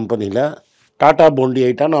 டாட்டா கம்பெனியில் டாட்டா போண்டி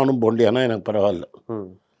ஆகிட்டா நானும் போண்டி ஆனால் எனக்கு பரவாயில்ல.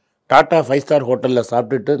 டாட்டா 5 ஸ்டார் ஹோட்டலில்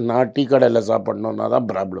சாப்பிட்டுட்டு நான் டீ கடையில் சாப்பிட்ணுன்னா தான்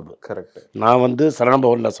ப்ராப்ளம். கரெக்ட். நான் வந்து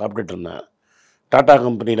சரணபவனில் சாப்பிட்டுட்டு இருந்தேன். டாட்டா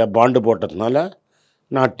கம்பெனியில் பாண்டு போட்டதுனால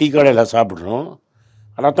நான் டீ கடையில் சாப்பிட்றோம்.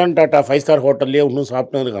 ரத்தன் டாட்டா 5 ஸ்டார் ஹோட்டல்லையே இன்னும்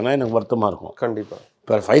சாப்பிட்டு இருக்கானா எனக்கு வருத்தமாக இருக்கும். கண்டிப்பாக.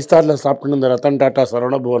 இப்போ 5 ஸ்டாரில் சாப்பிட்டுன்னு இந்த ரத்தன் டாட்டா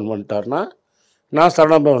சரவணபவன் வந்துட்டார்னா நான்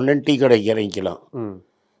சரவணபவன்லேருந்து டீ கடைக்கு இறங்கிக்கலாம்.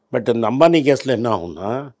 பட் இந்த அம்பானி கேஸில் என்ன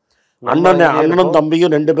ஆகும்னா, அண்ணனும்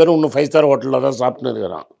தம்பியும் 2 பேரும் இன்னும் 5 ஸ்டார் ஹோட்டலில் தான் சாப்பிட்டுன்னு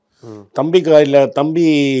இருக்கிறான். தம்பி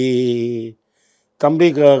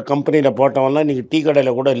கம்பெனியில் போட்டவன்லாம் இன்றைக்கி டீ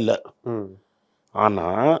கடையில் கூட இல்லை.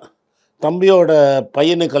 ஆனால் தம்பியோட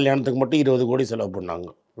பையனுக்கு கல்யாணத்துக்கு மட்டும் 20 கோடி செலவு பண்ணாங்க.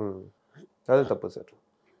 அது தப்பு சார்.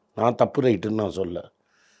 நான் தப்பு ரைட்டுன்னு நான் சொல்ல.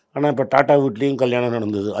 ஆனால் இப்போ டாட்டா வீட்லேயும் கல்யாணம்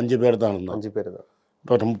நடந்தது. 5 பேர் தான் இருந்தோம். 5 பேர் தான்.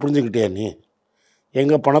 இப்போ நம்ம புரிஞ்சுக்கிட்டியா நீ?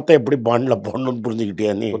 எங்கள் பணத்தை எப்படி பாண்டில் போடணும்னு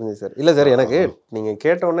புரிஞ்சுக்கிட்டியா நீ? புரிஞ்சு சார். இல்லை சார், எனக்கு நீங்கள்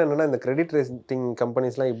கேட்டோன்னே என்னென்னா, இந்த கிரெடிட் ரேட்டிங்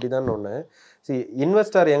கம்பெனிஸ்லாம் இப்படி தான் ஒன்று.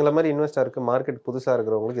 இன்வெஸ்டார் எங்களை மாதிரி இன்வெஸ்டாருக்கு மார்க்கெட் புதுசாக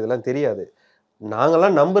இருக்கிறவங்களுக்கு இதெல்லாம் தெரியாது.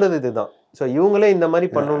 நாங்களாம் நம்புறது இதுதான். ஸோ இவங்களே இந்த மாதிரி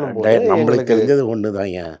பண்ணணும் போது நம்மளுக்கு தெரிஞ்சது ஒன்று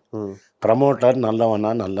தான். ஏன் ப்ரமோட்டர்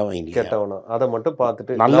நல்லவனா நல்லவன் கெட்டவனா அதை மட்டும்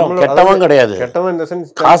பார்த்துட்டு, நல்ல கெட்டவன் கிடையாது, கெட்டவன் இந்த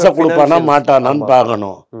சென்ஸ் காசை கொடுப்பானா மாட்டானான்னு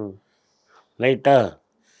பார்க்கணும். ரைட்டா?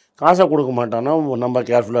 காசை கொடுக்க மாட்டானா நம்ம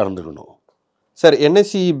கேர்ஃபுல்லாக இருந்துக்கணும். Sir,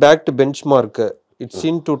 NSE packed bench mark it's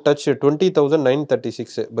scene to touch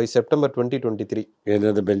 20,936 by September 2023.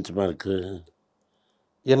 எது பெஞ்ச் மார்க்கு?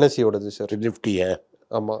 NSEயோடது சார். நிஃப்டியா?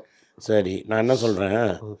 ஆமாம். சரி, நான் என்ன சொல்கிறேன்,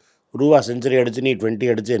 ரூபா செஞ்சுரி அடிச்சு நீ 20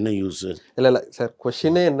 அடிச்சு என்ன யூஸு? இல்லை சார்,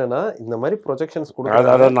 கொஷினே என்னன்னா, இந்த மாதிரி ப்ரொஜெக்ஷன்ஸ் கொடுக்க.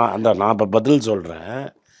 அதான் நான் இப்போ பதில் சொல்கிறேன்.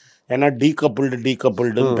 ஏன்னா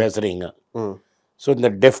டீகப்புள்டுன்னு பேசுகிறீங்க. ஸோ இந்த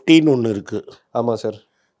டெஃப்டின்னு ஒன்று இருக்குது. ஆமாம் சார்.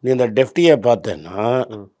 நீ இந்த டெஃப்டியை பார்த்தேன்னா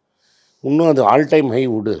இன்னும் அது ஆல் டைம் ஹை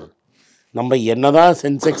விடு. நம்ம என்னதான்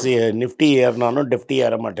சென்செக்ஸ் நிஃப்டி ஏறினாலும் டெஃப்டி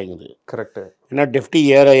ஏற மாட்டேங்குது. கரெக்டு. ஏன்னா டெஃப்டி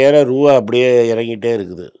ஏற ஏற ரூபா அப்படியே இறங்கிட்டே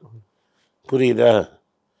இருக்குது. புரியுதா?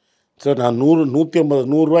 ஸோ நான்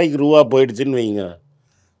 150 ரூபாய்க்கு ரூபா போயிடுச்சுன்னு வைங்க,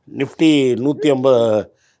 நிஃப்டி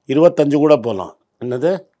 125 கூட போகலாம்.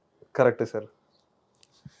 என்னது? Correct sir.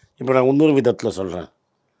 இப்போ நான் இன்னொரு விதத்தில் சொல்கிறேன்.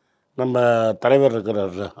 நம்ம தலைவர்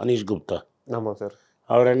இருக்கிறார்ல அனீஷ் குப்தா. ஆமாம் சார்.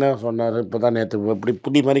 அவர் என்ன சொன்னார், இப்போ தான் நேற்று இப்படி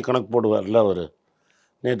புடி மாதிரி கணக்கு போடுவார்ல அவர்,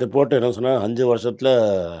 நேற்று போட்டு என்ன சொன்னார், 5 வருஷத்தில்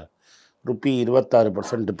ருப்பி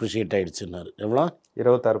 26% டிப்ரிஷியேட் ஆகிடுச்சுன்னாரு. எவ்வளோ?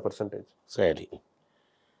 26%. சரி,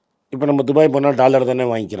 இப்போ நம்ம துபாய் போனால் டாலர் தானே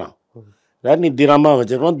வாங்கிக்கிறோம். அதாவது நீ திராமாக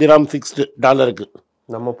வச்சுருக்கோம், திராம் ஃபிக்ஸ்டு டாலருக்கு.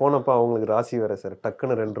 நம்ம போனப்போ அவங்களுக்கு ராசி வேறு சார்,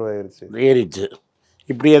 டக்குன்னு 2 ரூபா ஏறிச்சு.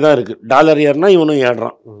 இப்படியே தான் இருக்குது. டாலர் ஏறினா இவனும்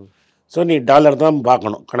ஏறுறான். ஸோ நீ டாலர் தான்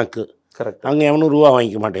பார்க்கணும் கணக்கு. கரெக்ட். அங்கே எவனும் ரூபா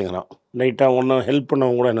வாங்கிக்க மாட்டேங்கிறான். லைட்டாக ஒன்றும் ஹெல்ப்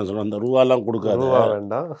பண்ணவங்க கூட என்ன சொல்கிறான், அந்த ரூபாலாம் கொடுக்காது,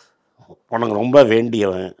 வேண்டாம், உனக்கு ரொம்ப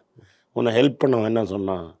வேண்டியவன், உன்னை ஹெல்ப் பண்ணவன் என்ன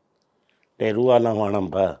சொன்னான், ரூபாலாம்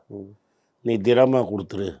வேணாம்ப்பா, நீ திரமாக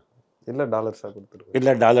கொடுத்துரு,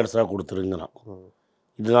 இல்லை டாலர்ஸாக கொடுத்துருங்கிறான்.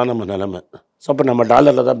 இதுதான் நம்ம நிலமை. ஸோ அப்போ நம்ம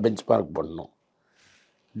டாலரில் தான் பெஞ்ச் மார்க் பண்ணணும்.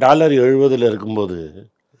 டாலர் 70 இருக்கும்போது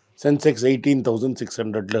சென்செக்ஸ்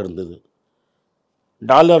 18,600 இருந்தது.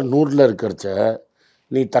 டாலர் 100 இருக்கிறச்ச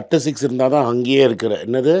நீ 36 இருந்தால் தான் அங்கேயே இருக்கிற.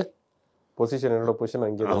 என்னது பொசிஷன்? என்னோட பொசிஷன்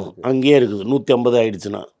அங்கேயே இருக்குது. 150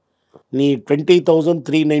 ஆகிடுச்சுன்னா நீ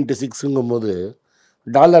 20,396 போது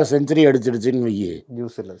டாலர் செஞ்சுரி அடிச்சிடுச்சின்னு வையே,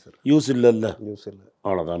 யூஸ் இல்லை சார். யூஸ் இல்லைல்ல, யூஸ் இல்லை.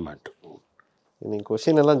 அவ்வளோதான் மேட்ரு. நீங்கள்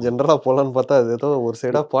கொஷின் எல்லாம் ஜென்ரலாக போகலான்னு பார்த்தா அது ஏதோ ஒரு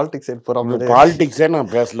சைடாக பாலிடிக்ஸ் சைட் போகிறாங்க. பாலிடிக்ஸே நான்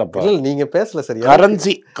பேசலப்பா. இல்லை நீங்கள் பேசல சார்.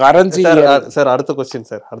 கரன்சி சார் அடுத்த கொஸ்டின்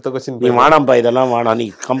சார், அடுத்த கொஸ்டின். நீ வேணாம்ப்பா, இதெல்லாம் வேணாம், நீ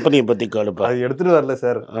கம்பெனியை பற்றி கேளுப்பா. அது எடுத்துகிட்டு வரல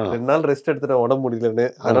சார், 2 நாள் ரெஸ்ட் எடுத்துட்டு உடம்பு முடியலன்னு,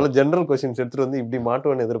 அதனால ஜென்ரல் கொஸ்டின்ஸ் எடுத்துகிட்டு வந்து இப்படி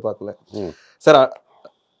மாட்டுவேன்னு எதிர்பார்க்கல சார்.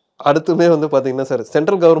 அடுத்துமே வந்து பார்த்தீங்கன்னா sir,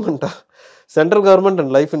 central government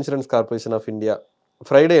and life insurance corporation of India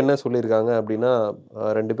Friday என்ன சொல்லியிருக்காங்க அப்படின்னா,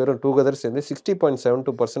 2 பேரும் டுகெதர் சேர்ந்து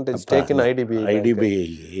 60.72% ஸ்டேக் இன்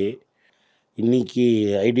ஐடிபிஐ. இன்னைக்கு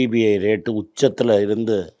ஐடிபிஐ ரேட்டு உச்சத்தில்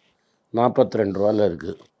இருந்து 42 ரூபாயில்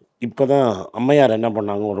இருக்குது. இப்போ தான் அம்மையார் என்ன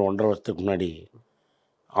பண்ணாங்க, ஒரு 1.5 வருஷத்துக்கு முன்னாடி,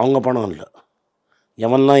 அவங்க பணம் இல்லை,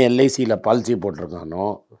 எவன்லாம் எல்ஐசியில் பாலிசி போட்டிருக்கானோ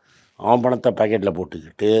அவன் பணத்தை பேக்கெட்டில்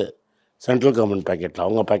போட்டுக்கிட்டு சென்ட்ரல் கவர்மெண்ட் பேக்கெட்டில்,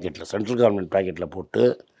 அவங்க பேக்கெட்டில், சென்ட்ரல் கவர்மெண்ட் பேக்கெட்டில் போட்டு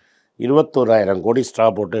 21,000 கோடி ஸ்ட்ரா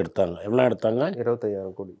போட்டு எடுத்தாங்க. எவ்வளோ எடுத்தாங்க?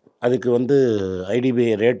 25,000 கோடி. அதுக்கு வந்து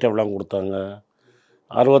ஐடிபிஐ ரேட் எவ்வளோ கொடுத்தாங்க?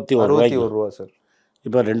 61 ரூபா சார்.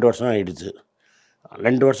 இப்போ 2 வருஷம் ஆகிடுச்சு.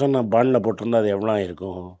 2 வருஷம் நான் பாண்டில் போட்டிருந்தா அது எவ்வளோ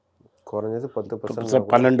இருக்கும்? குறைஞ்சது 10%,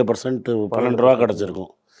 12%, 12 ரூபா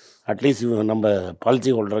கிடச்சிருக்கும். அட்லீஸ்ட் நம்ம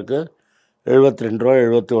பாலிசி ஹோல்டருக்கு 72 ரூபா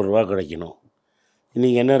 71 ரூபா கிடைக்கணும்.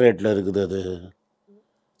 இன்றைக்கி என்ன ரேட்டில் இருக்குது அது?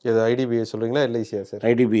 இது ஐடிபிஐ சொல்கிறீங்களா எல்ஐசியா சார்?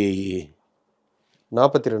 ஐடிபிஐ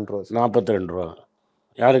 42 ரூபா. 42 ரூபா.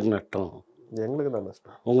 யாருக்கு நஷ்டம்? எங்களுக்கு தான்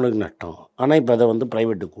நஷ்டம். உங்களுக்கு நஷ்டம். ஆனால் இப்போ அதை வந்து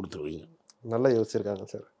ப்ரைவேட்டுக்கு கொடுத்துருவீங்க. நல்லா யோசிச்சிருக்காங்க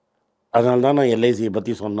சார். அதனால தான் நான் எல்ஐசியை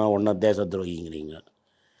பற்றி சொன்னால் ஒன்றா தேச துரோகிங்கிறீங்க.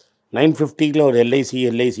 950 ஒரு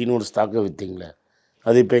எல்ஐசின்னு ஒரு ஸ்டாக்கை விற்றீங்களே,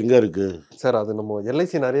 அது இப்போ எங்கே இருக்குது சார்? அது நம்ம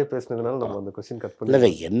எல்ஐசி நிறைய பேசுனதுனால நம்ம அந்த கொஸ்டின் கட் பண்ணி.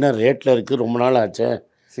 இல்லை, என்ன ரேட்டில் இருக்குது? ரொம்ப நாள் ஆச்சே.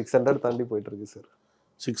 600 தாண்டி போயிட்டுருக்கு சார்.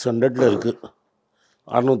 600 இருக்குது.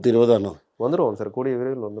 620 வந்துடுவோம் சார், கூடிய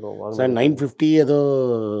விரைவில் வந்துடுவோம் சார். 950 ஏதோ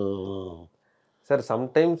சார்.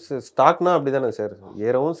 சம்டைம்ஸ் ஸ்டாக்னா அப்படி தானே சார்,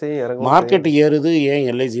 ஏறவும் செய்யும் இறங்கும். மார்க்கெட் ஏறுது, ஏன்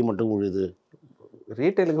எல்ஐசி மட்டும் விழுது?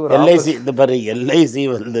 ரீட்டைலுக்கு எல்ஐசி இந்த பாரு, எல்ஐசி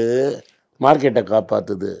வந்து மார்க்கெட்டை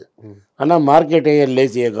காப்பாற்றுது, ஆனால் மார்க்கெட்டே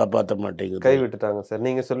எல்ஐசியை காப்பாற்ற மாட்டேங்குது. கை விட்டுட்டாங்க சார்.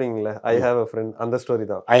 நீங்கள் சொல்லுவீங்களே ஐ ஹாவ் அ ஃப்ரெண்ட், அந்த ஸ்டோரி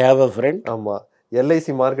தான். I have a friend. ஆமாம்,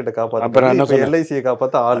 எல்ஐசி மார்க்கெட்டை காப்பாற்ற. அப்புறம் என்ன சொல்ல, எல்ஐசியை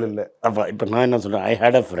காப்பாற்ற ஆள் இல்லை. அப்போ இப்போ நான் என்ன சொல்கிறேன், ஐ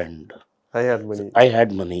had a friend, I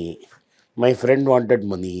had money, my friend wanted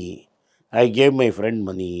money, I gave my friend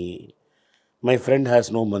money, my friend has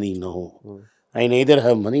no money no, I neither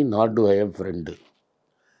have money not to have friend.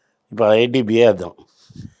 இப்போ ஐடிபிஏ அதுதான்.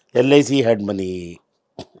 எல்ஐசி ஹேட் மணி,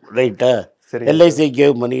 ரைட்டா? LIC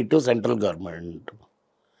cave money to central government.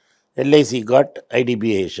 LIC God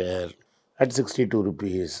IDBI share at 62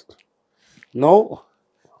 rupees. Now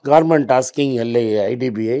government asking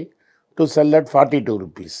IDBI to sell at 42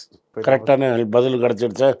 rupees. கரெக்டான பதில்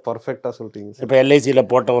கிடச்சிடுச்சா? பர்ஃபெக்டாக சொல்லிட்டீங்க. இப்போ எல்ஐசியில்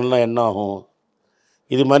போட்டவன்லாம் என்ன ஆகும்?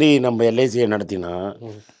 இது மாதிரி நம்ம எல்ஐசியை நடத்தினா,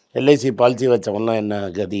 எல்ஐசி பாலிசி வச்சவன்லாம் என்ன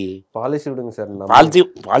கதி? பாலிசி விடுங்க சார்.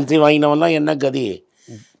 பாலிசி வாங்கினவன்லாம் என்ன கதி?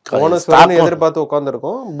 போனஸ் எதிர்பார்த்து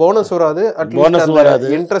உட்காந்துருக்கோம், போனஸ் வராது. போனஸ் வராது,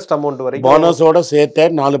 இன்ட்ரெஸ்ட் அமௌண்ட் வரைக்கும். போனஸோட சேர்த்தே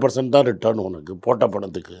 4% தான் ரிட்டர்ன் உனக்கு போட்ட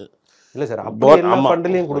பணத்துக்கு. இல்லை சார், அப்போ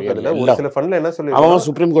ஃபண்ட்லையும் கொடுக்கறதில்ல. ஒரு சில ஃபண்ட்ல என்ன சொல்லி, அவன்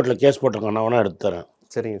சுப்ரீம் கோர்ட்டில் கேஸ் போட்டிருக்கான், அவனா எடுத்து தரேன்.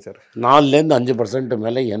 சரிங்க சார். 4லேருந்து 5%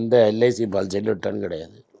 மேலே எந்த எல்ஐசி பாலிசியில் ரிட்டர்ன்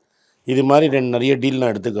கிடையாது. இது மாதிரி நிறைய டீல்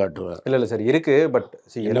நான் எடுத்து காட்டுவேன். இல்லை சார் இருக்கு. பட்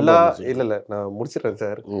எல்லா இல்லை நான் முடிச்சிடுறேன்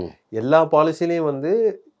சார். எல்லா பாலிசிலையும் வந்து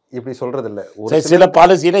இப்படி சொல்றது இல்லை. சில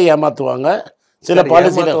பாலிசியில் ஏமாற்றுவாங்க, சில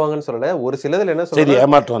பாலிசியில் ஏமாற்றுவாங்கன்னு சொல்லலை. ஒரு சிலதில் என்ன சரி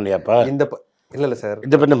ஏமாற்றுவோம் இல்லையாப்பா? இந்த இல்லை சார்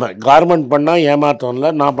இது பண்ண கார்மெண்ட் பண்ணால் ஏமாற்றோம்ல,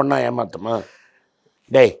 நான் பண்ணால் ஏமாற்றுமா?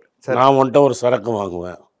 டேய் நான் வந்துட்டு ஒரு சரக்கு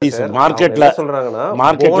வாங்குவேன் மார்க்கெட்டில், சொல்கிறாங்கன்னா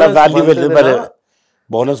மார்க்கெட்டில் வேல்யூ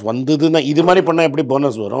போனஸ் வந்ததுன்னா இது மாதிரி பண்ணால் எப்படி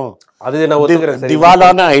போனஸ் வரும்? அது நான் ஒத்துக்கிறேன்.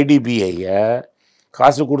 திவாலான ஐடிபிஐயை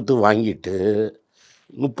காசு கொடுத்து வாங்கிட்டு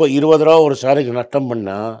 20 ரூபா ஒரு ஷேருக்கு நஷ்டம்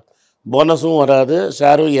பண்ணால் போனஸும் வராது,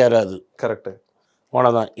 ஷேரும் ஏறாது. கரெக்டு.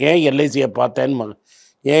 அவ்வளோதான். ஏன் எல்ஐசியை பார்த்தேன்னு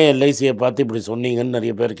ஏன் எல்ஐசியை பார்த்து இப்படி சொன்னீங்கன்னு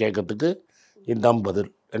நிறைய பேர் கேட்கறதுக்கு இதுதான்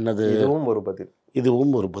பதில். என்னது? இதுவும் ஒரு பதில்.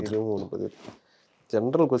 இதுவும் ஒரு பதில். இதுவும் ஒரு பதில்.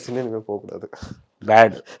 ஜென்ரல் கொஸ்டினே நீங்கள் போகக்கூடாது.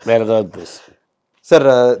 பேட். வேறு ஏதாவது பேசு sir.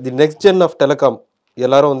 The next gen of telecom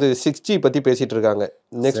எல்லாரும் வந்து 6G பற்றி பேசிகிட்டு இருக்காங்க.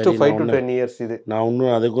 நெக்ஸ்ட் 5 to 10 இயர்ஸ் இது. நான்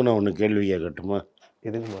இன்னும் அதுக்கும் நான் ஒன்று கேள்வி கேட்கட்டுமா?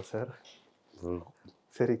 எதுக்குமா சார்?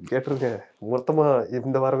 சரி கேட்டுருங்க. மொத்தமாக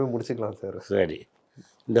இந்த வாரமே முடிச்சுக்கலாம் சார். சரி,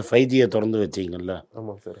 இந்த 5Gயை திறந்து வச்சிங்கல்ல?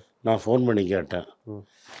 ஆமாம் சார். நான் ஃபோன் பண்ணி கேட்டேன்.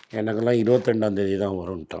 எனக்கெல்லாம் 22ஆம் தேதி தான்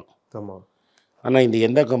வரும்ட்டான். ஆமாம். ஆனால் இந்த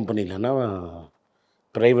எந்த கம்பெனிலன்னா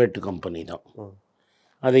ப்ரைவேட் கம்பெனி தான்.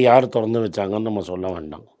 அதை யார் திறந்து வச்சாங்கன்னு நம்ம சொல்ல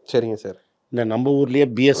வேண்டாம். சரிங்க சார். இந்த நம்ம ஊர்லேயே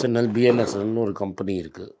பிஎஸ்என்எல் பிஎன்எஸ்எல்னு ஒரு கம்பெனி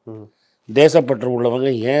இருக்குது. தேசப்பற்று உள்ளவங்க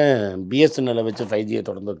ஏன் பிஎஸ்என்எல்லை வச்சு 5Gயை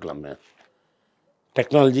திறந்துக்கலாமே?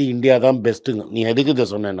 டெக்னாலஜி இந்தியா தான் பெஸ்ட்டுங்க. நீ எதுக்கு இதை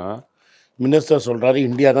சொன்னேன்னா, மினிஸ்டர் சொல்கிறாரு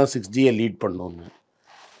இந்தியா தான் 6Gயை லீட் பண்ணணுன்னு.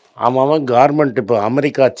 அவன் கார்மெண்ட் இப்போ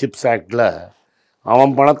அமெரிக்கா சிப்ஸ் ஆக்டில்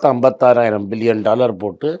அவன் பணத்தை $56,000 பில்லியன்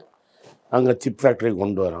போட்டு அங்கே சிப் ஃபேக்ட்ரி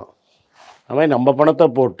கொண்டு வரான். அவன் நம்ம பணத்தை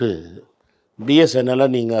போட்டு பிஎஸ்என்எல்லை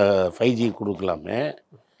நீங்கள் 5G கொடுக்கலாமே?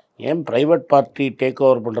 ஏன் ப்ரைவேட் பார்ட்டி டேக்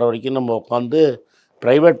ஓவர் பண்ணுற வரைக்கும் நம்ம உட்காந்து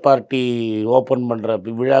ப்ரைவேட் பார்ட்டி ஓப்பன் பண்ணுற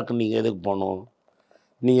விழாக்கு நீங்கள் எதுக்கு போகணும்?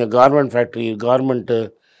 நீங்கள் கார்மெண்ட் ஃபேக்ட்ரி, கார்மெண்ட்டு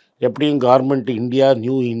எப்படியும் garment India,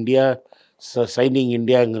 new India, signing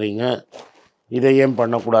இந்தியாங்கிறீங்க. இதை ஏன்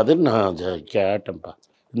பண்ணக்கூடாதுன்னு நான் கேட்டேன்ப்பா.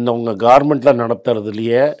 இந்த உங்கள் கார்மெண்ட்டில்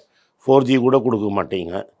நடத்துறதுலையே 4G கூட கொடுக்க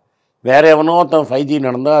மாட்டீங்க. வேறு எவனோ ஒருத்தன் 5G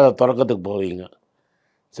நடந்தால் அதை திறக்கிறதுக்கு போவீங்க.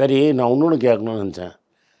 சரி, நான் இன்னொன்று கேட்கணும்னு நினச்சேன்.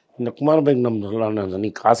 இந்த குமாரபேங்க் நம்ம சொல்லலாம்னு நினச்சேன். நீ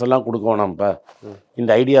காசெல்லாம் கொடுக்க வேணாம்ப்பா, இந்த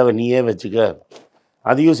ஐடியாவை நீயே வச்சுக்க,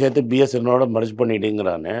 அதையும் சேர்த்து பிஎஸ்என்னோட மர்ஜ்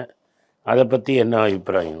பண்ணிவிடுங்கிறானே, அதை பற்றி என்ன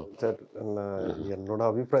அபிப்பிராயம்? சார் என்னோட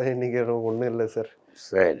அபிப்பிராயம் இன்றைக்கி ஒன்றும் இல்லை சார்.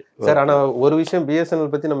 சரி சார். ஆனால் ஒரு விஷயம்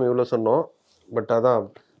பிஎஸ்என்எல் பற்றி நம்ம இவ்வளோ சொன்னோம். பட் அதான்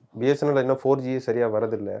பிஎஸ்என்எல் இன்னும் 4G சரியாக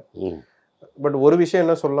வரதில்லை. பட் ஒரு விஷயம்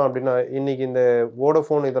என்ன சொல்லலாம் அப்படின்னா, இன்றைக்கி இந்த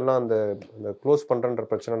வோடஃபோன் இதெல்லாம் அந்த க்ளோஸ் பண்ணுறன்ற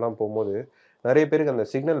பிரச்சனைலாம் போகும்போது நிறைய பேருக்கு அந்த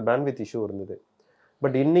சிக்னல் பேண்ட்வித் இஷ்யூ இருந்தது.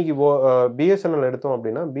 பட் இன்னைக்கு பிஎஸ்என்எல் எடுத்தோம்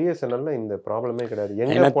அப்படின்னா பிஎஸ்என்எல்ல இந்த ப்ராப்ளமே கிடையாது.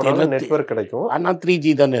 எங்கே போனாலும் நெட்வொர்க் கிடைக்கும். ஆனால்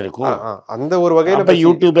 3G தானே இருக்கும். அந்த ஒரு வகையில்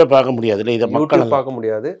யூடியூபே பார்க்க முடியாது, இதை யூடியூப் பார்க்க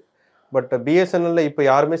முடியாது. பட் பிஎஸ்என்எல்ல இப்போ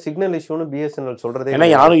யாருமே சிக்னல் இஷ்யூன்னு பிஎஸ்என்எல் சொல்கிறதே, ஏன்னா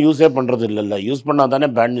யாரும் யூஸே பண்ணுறது இல்லைல்ல. யூஸ் பண்ணால் தானே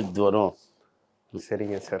பேண்ட்வித் வரும்.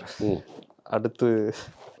 சரிங்க சார். அடுத்து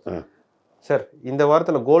சார், இந்த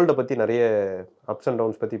வாரத்தில் கோல்டை பற்றி நிறைய அப்ஸ் அண்ட்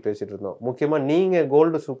டவுன்ஸ் பற்றி பேசிகிட்டு இருந்தோம். முக்கியமாக நீங்கள்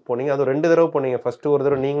கோல்டு சூப் போனீங்க, அதுவும் 2 தடவை போனீங்க. ஃபஸ்ட்டு ஒரு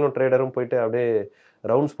தடவை நீங்களும் ட்ரேடரும் போயிட்டு அப்படியே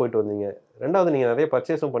ரவுண்ட்ஸ் போயிட்டு வந்தீங்க. 2வது நீங்கள் நிறைய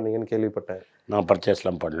பர்ச்சேஸும் பண்ணீங்கன்னு கேள்விப்பட்டேன். நான்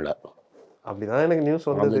பர்ச்சேஸ்லாம் பண்ணல. அப்படி தான் எனக்கு நியூஸ்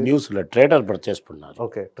வந்தது. நியூஸில் ட்ரேடர் பர்ச்சேஸ் பண்ணார்.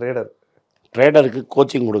 ஓகே. ட்ரேடருக்கு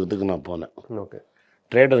கோச்சிங் கொடுக்கறதுக்கு நான் போனேன். ஓகே.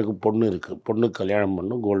 ட்ரேடருக்கு பொண்ணு இருக்குது, பொண்ணு கல்யாணம்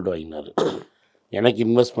பண்ணும், கோல்டு வாங்கினார். எனக்கு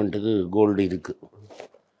இன்வெஸ்ட்மெண்ட்டுக்கு கோல்டு இருக்குது.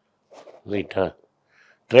 ரைட்டா?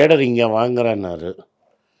 ட்ரேடர் இங்கே வாங்குறேன்னாரு.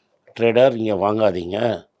 ட்ரேடர் இங்கே வாங்காதீங்க,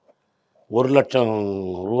 1,00,000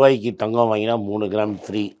 ரூபாய்க்கு தங்கம் வாங்கினா 3 கிராம்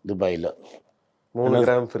ஃப்ரீ துபாயில். 3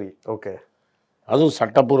 கிராம் ஃப்ரீ. ஓகே. அதுவும்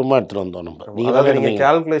சட்டப்பூர்வமாக எடுத்துகிட்டு வந்தோம். நம்ம நீங்கள்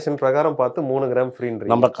கேல்குலேஷன் பிரகாரம் பார்த்து 3 கிராம்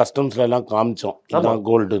ஃப்ரீன்னு நம்ம கஸ்டம்ஸ்லாம் காமிச்சோம் இதுதான்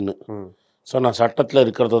கோல்டுன்னு. ஸோ நான் சட்டத்தில்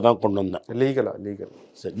இருக்கிறத தான் கொண்டு வந்தேன்.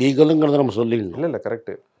 லீகலுங்கிறத நம்ம சொல்லிடணும். இல்லை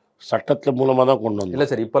கரெக்டு. சட்டத்தில் மூலமாக தான் கொண்டு வந்தோம். இல்லை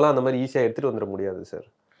சார், இப்போலாம் அந்த மாதிரி ஈஸியாக எடுத்துகிட்டு வந்துட முடியாது சார்.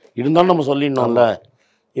 இருந்தாலும் நம்ம சொல்லிடணும்ல,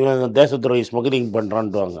 இவன் தேசத்துறை ஸ்மக்லிங்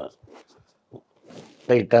பண்ணுறான்ட்டுவாங்க.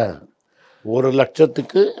 ரைட்டா?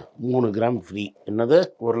 1,00,000க்கு 3 கிராம் ஃப்ரீ. என்னது?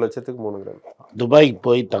 1,00,000க்கு 3 கிராம். துபாய்க்கு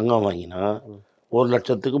போய் தங்கம் வாங்கினா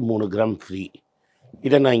 1,00,000க்கு 3 கிராம் ஃப்ரீ.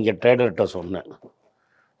 இதை நான் இங்கே ட்ரேடர்கிட்ட சொன்னேன்.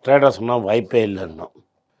 ட்ரேடர் சொன்னால் வாய்ப்பே இல்லைன்னா,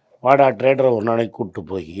 வாடா ட்ரேடரை ஒரு நாளைக்கு கூப்பிட்டு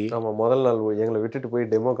போய். ஆமாம், முதல் நாள் எங்களை விட்டுட்டு போய்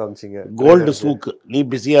டெமோ காமிச்சிங்க. கோல்டு சூக்கு நீ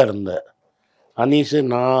பிஸியாக இருந்த, அனீஷு,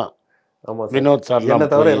 நான், வினோத் சார்லாம்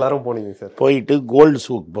தவிர எல்லாரும் போனீங்க சார். போயிட்டு கோல்டு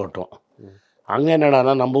சூக் போட்டோம். அங்கே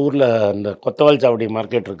என்னடானா, நம்ம ஊரில் இந்த கொத்தவால் சாவடி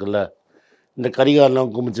மார்க்கெட் இருக்குல்ல, இந்த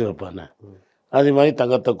கரிகாலெலாம் குமிச்சு வைப்பானே, அதே மாதிரி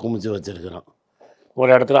தங்கத்தை குமிச்சு வச்சுருக்கிறோம் ஒரு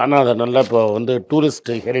இடத்துல. ஆனால் அதை நல்லா இப்போ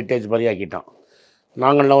டூரிஸ்ட் ஹெரிட்டேஜ் மாதிரி ஆக்கிட்டான்.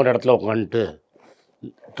 நாங்கள்லாம் ஒரு இடத்துல உட்காந்துட்டு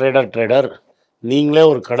ட்ரேடர் நீங்களே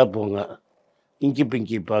ஒரு கடை போங்க, இங்கி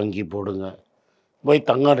பிங்கி பாங்கி போடுங்க, போய்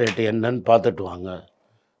தங்கம் ரேட்டு என்னன்னு பார்த்துட்டு வாங்க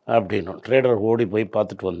அப்படின்னும். ட்ரேடர் ஓடி போய்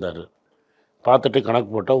பார்த்துட்டு வந்தார். பார்த்துட்டு கணக்கு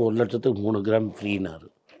போட்டால் 1,03 கிராம் ஃப்ரீனாரு.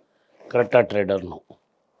 கரெக்டாக ட்ரேடர்னும்.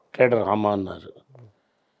 ட்ரேடர் ஆமான்னாரு.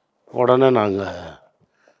 உடனே நாங்கள்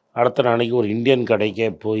அடுத்த நாளைக்கு ஒரு இந்தியன் கடைக்கே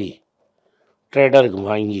போய் ட்ரேடருக்கு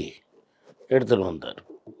வாங்கி எடுத்துகிட்டு வந்தார்.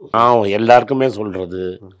 நான் எல்லாருக்குமே சொல்கிறது,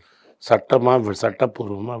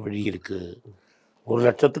 சட்டப்பூர்வமாக வழி இருக்குது.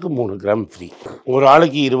 1,00,000க்கு 3 கிராம் ஃப்ரீ. ஒரு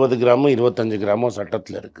ஆளுக்கு 20 கிராமோ 25 கிராமோ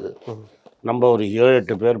சட்டத்தில் இருக்குது. நம்ம ஒரு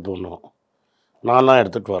 7-8 பேர் போனோம். நான்லாம்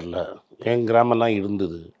எடுத்துகிட்டு வரல, என் கிராமெல்லாம்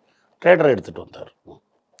இருந்தது. ட்ரேடரை எடுத்துகிட்டு வந்தார்.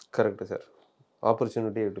 Correct sir.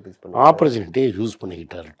 ஆப்பர்ச்சுனிட்டியை யூஸ்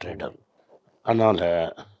பண்ணிக்கிட்டார் ட்ரேடர். அதனால்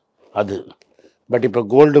அது பட் இப்போ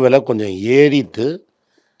கோல்டு விலை கொஞ்சம் ஏறிட்டு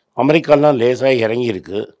அமெரிக்காலாம் லேசாக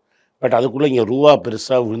இறங்கியிருக்கு. பட் அதுக்குள்ளே இங்கே ரூபா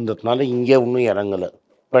பெருசாக விழுந்ததுனால இங்கே இன்னும் இறங்கலை.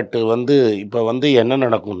 பட்டு இப்போ என்ன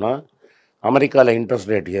நடக்கும்னா, அமெரிக்காவில்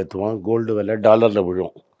இன்ட்ரெஸ்ட் ரேட் ஏற்றுவான், கோல்டு விலை டாலரில்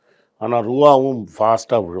விழும். ஆனால் ரூபாவும்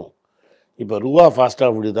ஃபாஸ்ட்டாக விழும். இப்போ ரூபா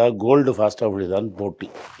ஃபாஸ்ட்டாக விழுதா கோல்டு ஃபாஸ்ட்டாக விழுதான்னு போட்டி.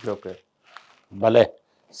 ஓகே, பலே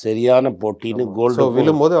சரியான போட்டின்னு கோல்டு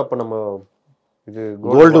விழும்போது அப்போ நம்ம இது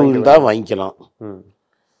கோல்டு விழுந்தால் வாங்கிக்கலாம்,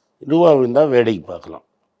 ரூபா விழுந்தால் வேடிக்கை பார்க்கலாம்.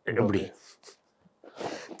 எப்படி?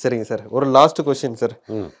 சரிங்க சார். ஒரு last question sir.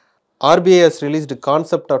 RBI has released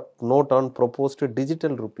concept of note on proposed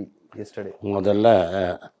digital rupee yesterday. முதல்ல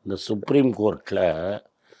இந்த சுப்ரீம் கோர்ட்டில்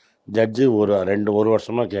ஜட்ஜு ஒரு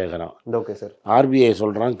வருஷமாக கேட்குறான். Okay sir. RBI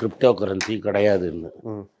சொல்கிறான் கிரிப்டோ கரன்சி கிடையாதுன்னு.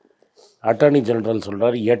 அட்டார்னி ஜெனரல்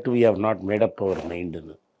சொல்கிறார் yet we have not made up our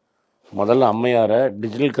mindன்னு. முதல்ல அம்மையாரை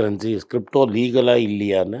டிஜிட்டல் கரன்சி கிரிப்டோ லீகலாக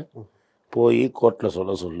இல்லையான்னு போய் கோர்ட்டில்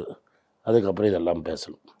சொல்லு. அதுக்கப்புறம் இதெல்லாம்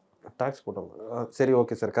பேசணும். டாக்ஸ் போட்டாங்க. சரி,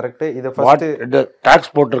 ஓகே சார், கரெக்டு. இதை ஃபர்ஸ்ட்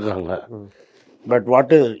டாக்ஸ் போட்டிருக்காங்க.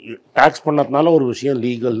 பட் டாக்ஸ் பண்ணதுனால ஒரு விஷயம்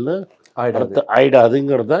லீகல்னு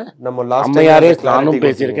ஆயிடாதுங்கிறத நம்ம நானும்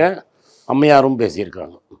பேசியிருக்கேன், அம்மையாரும்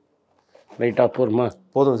பேசியிருக்காங்க. ரைட்டாக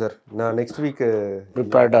போதும் சார். நான் நெக்ஸ்ட் வீக்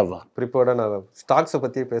ப்ரிப்பேர்டாக நான் ஸ்டாக்ஸை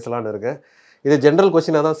பற்றி பேசலான்னு இருக்கேன். இது ஜென்ரல்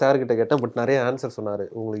கொஸ்டினாக தான் சார் கிட்ட கேட்டேன். பட் நிறைய ஆன்சர் சொன்னார்,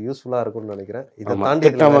 உங்களுக்கு யூஸ்ஃபுல்லாக இருக்கும்னு நினைக்கிறேன். இதை தாண்டி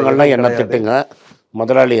திட்டவங்கள்லாம் என்ன திட்டுங்க,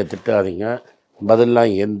 முதலாளியை திட்டாதீங்க,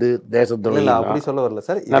 பதிலாம் எந்த தேசத்துறை அப்படி சொல்ல வரல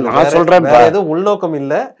சார். நான் சொல்கிறேன், எதுவும் உள்நோக்கம்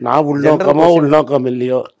இல்லை. நான் உள்நோக்கம்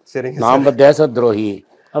இல்லையோ. சரிங்க, நாம் தேச துரோகி,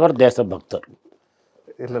 அவர் தேச பக்தர்.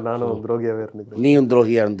 இல்லை, நானும் துரோகியாகவே இருந்துக்கிறேன். நீயும்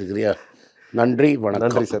துரோகியாக இருந்துக்கிறியா? நன்றி, வணக்கம்.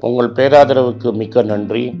 நன்றி சார். உங்கள் பேராதரவுக்கு மிக்க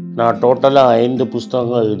நன்றி. நான் டோட்டலாக 5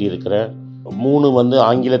 புஸ்தகங்கள் எழுதியிருக்கிறேன். 3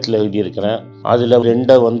 ஆங்கிலத்தில் எழுதியிருக்கிறேன். அதில்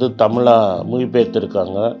 2 தமிழாக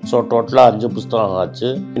மொழிபெயர்த்துருக்காங்க. ஸோ டோட்டலாக 5 புஸ்தகம் ஆச்சு.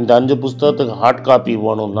 இந்த 5 புஸ்தகத்துக்கு ஹார்ட் காப்பி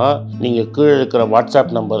வேணும்னா நீங்கள் கீழே இருக்கிற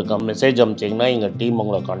வாட்ஸ்அப் நம்பருக்கு மெசேஜ் அனுப்பிச்சிங்கன்னா எங்கள் டீம்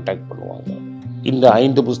உங்களை கான்டாக்ட் பண்ணுவாங்க. இந்த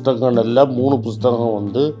 5 புஸ்தகங்களில் 3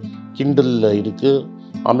 புஸ்தகம் கிண்டலில் இருக்குது.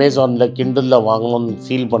 அமேசானில் கிண்டலில் வாங்கணும்னு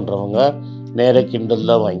ஃபீல் பண்ணுறவங்க நேராக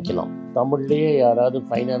கிண்டலில் வாங்கிக்கலாம். தமிழ்லேயே யாராவது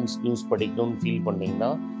ஃபைனான்ஸ் நியூஸ் படிக்கணும்னு ஃபீல் பண்ணிங்கன்னா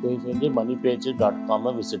தயவுசெஞ்சு moneypage.com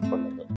விசிட் பண்ணுங்கள்.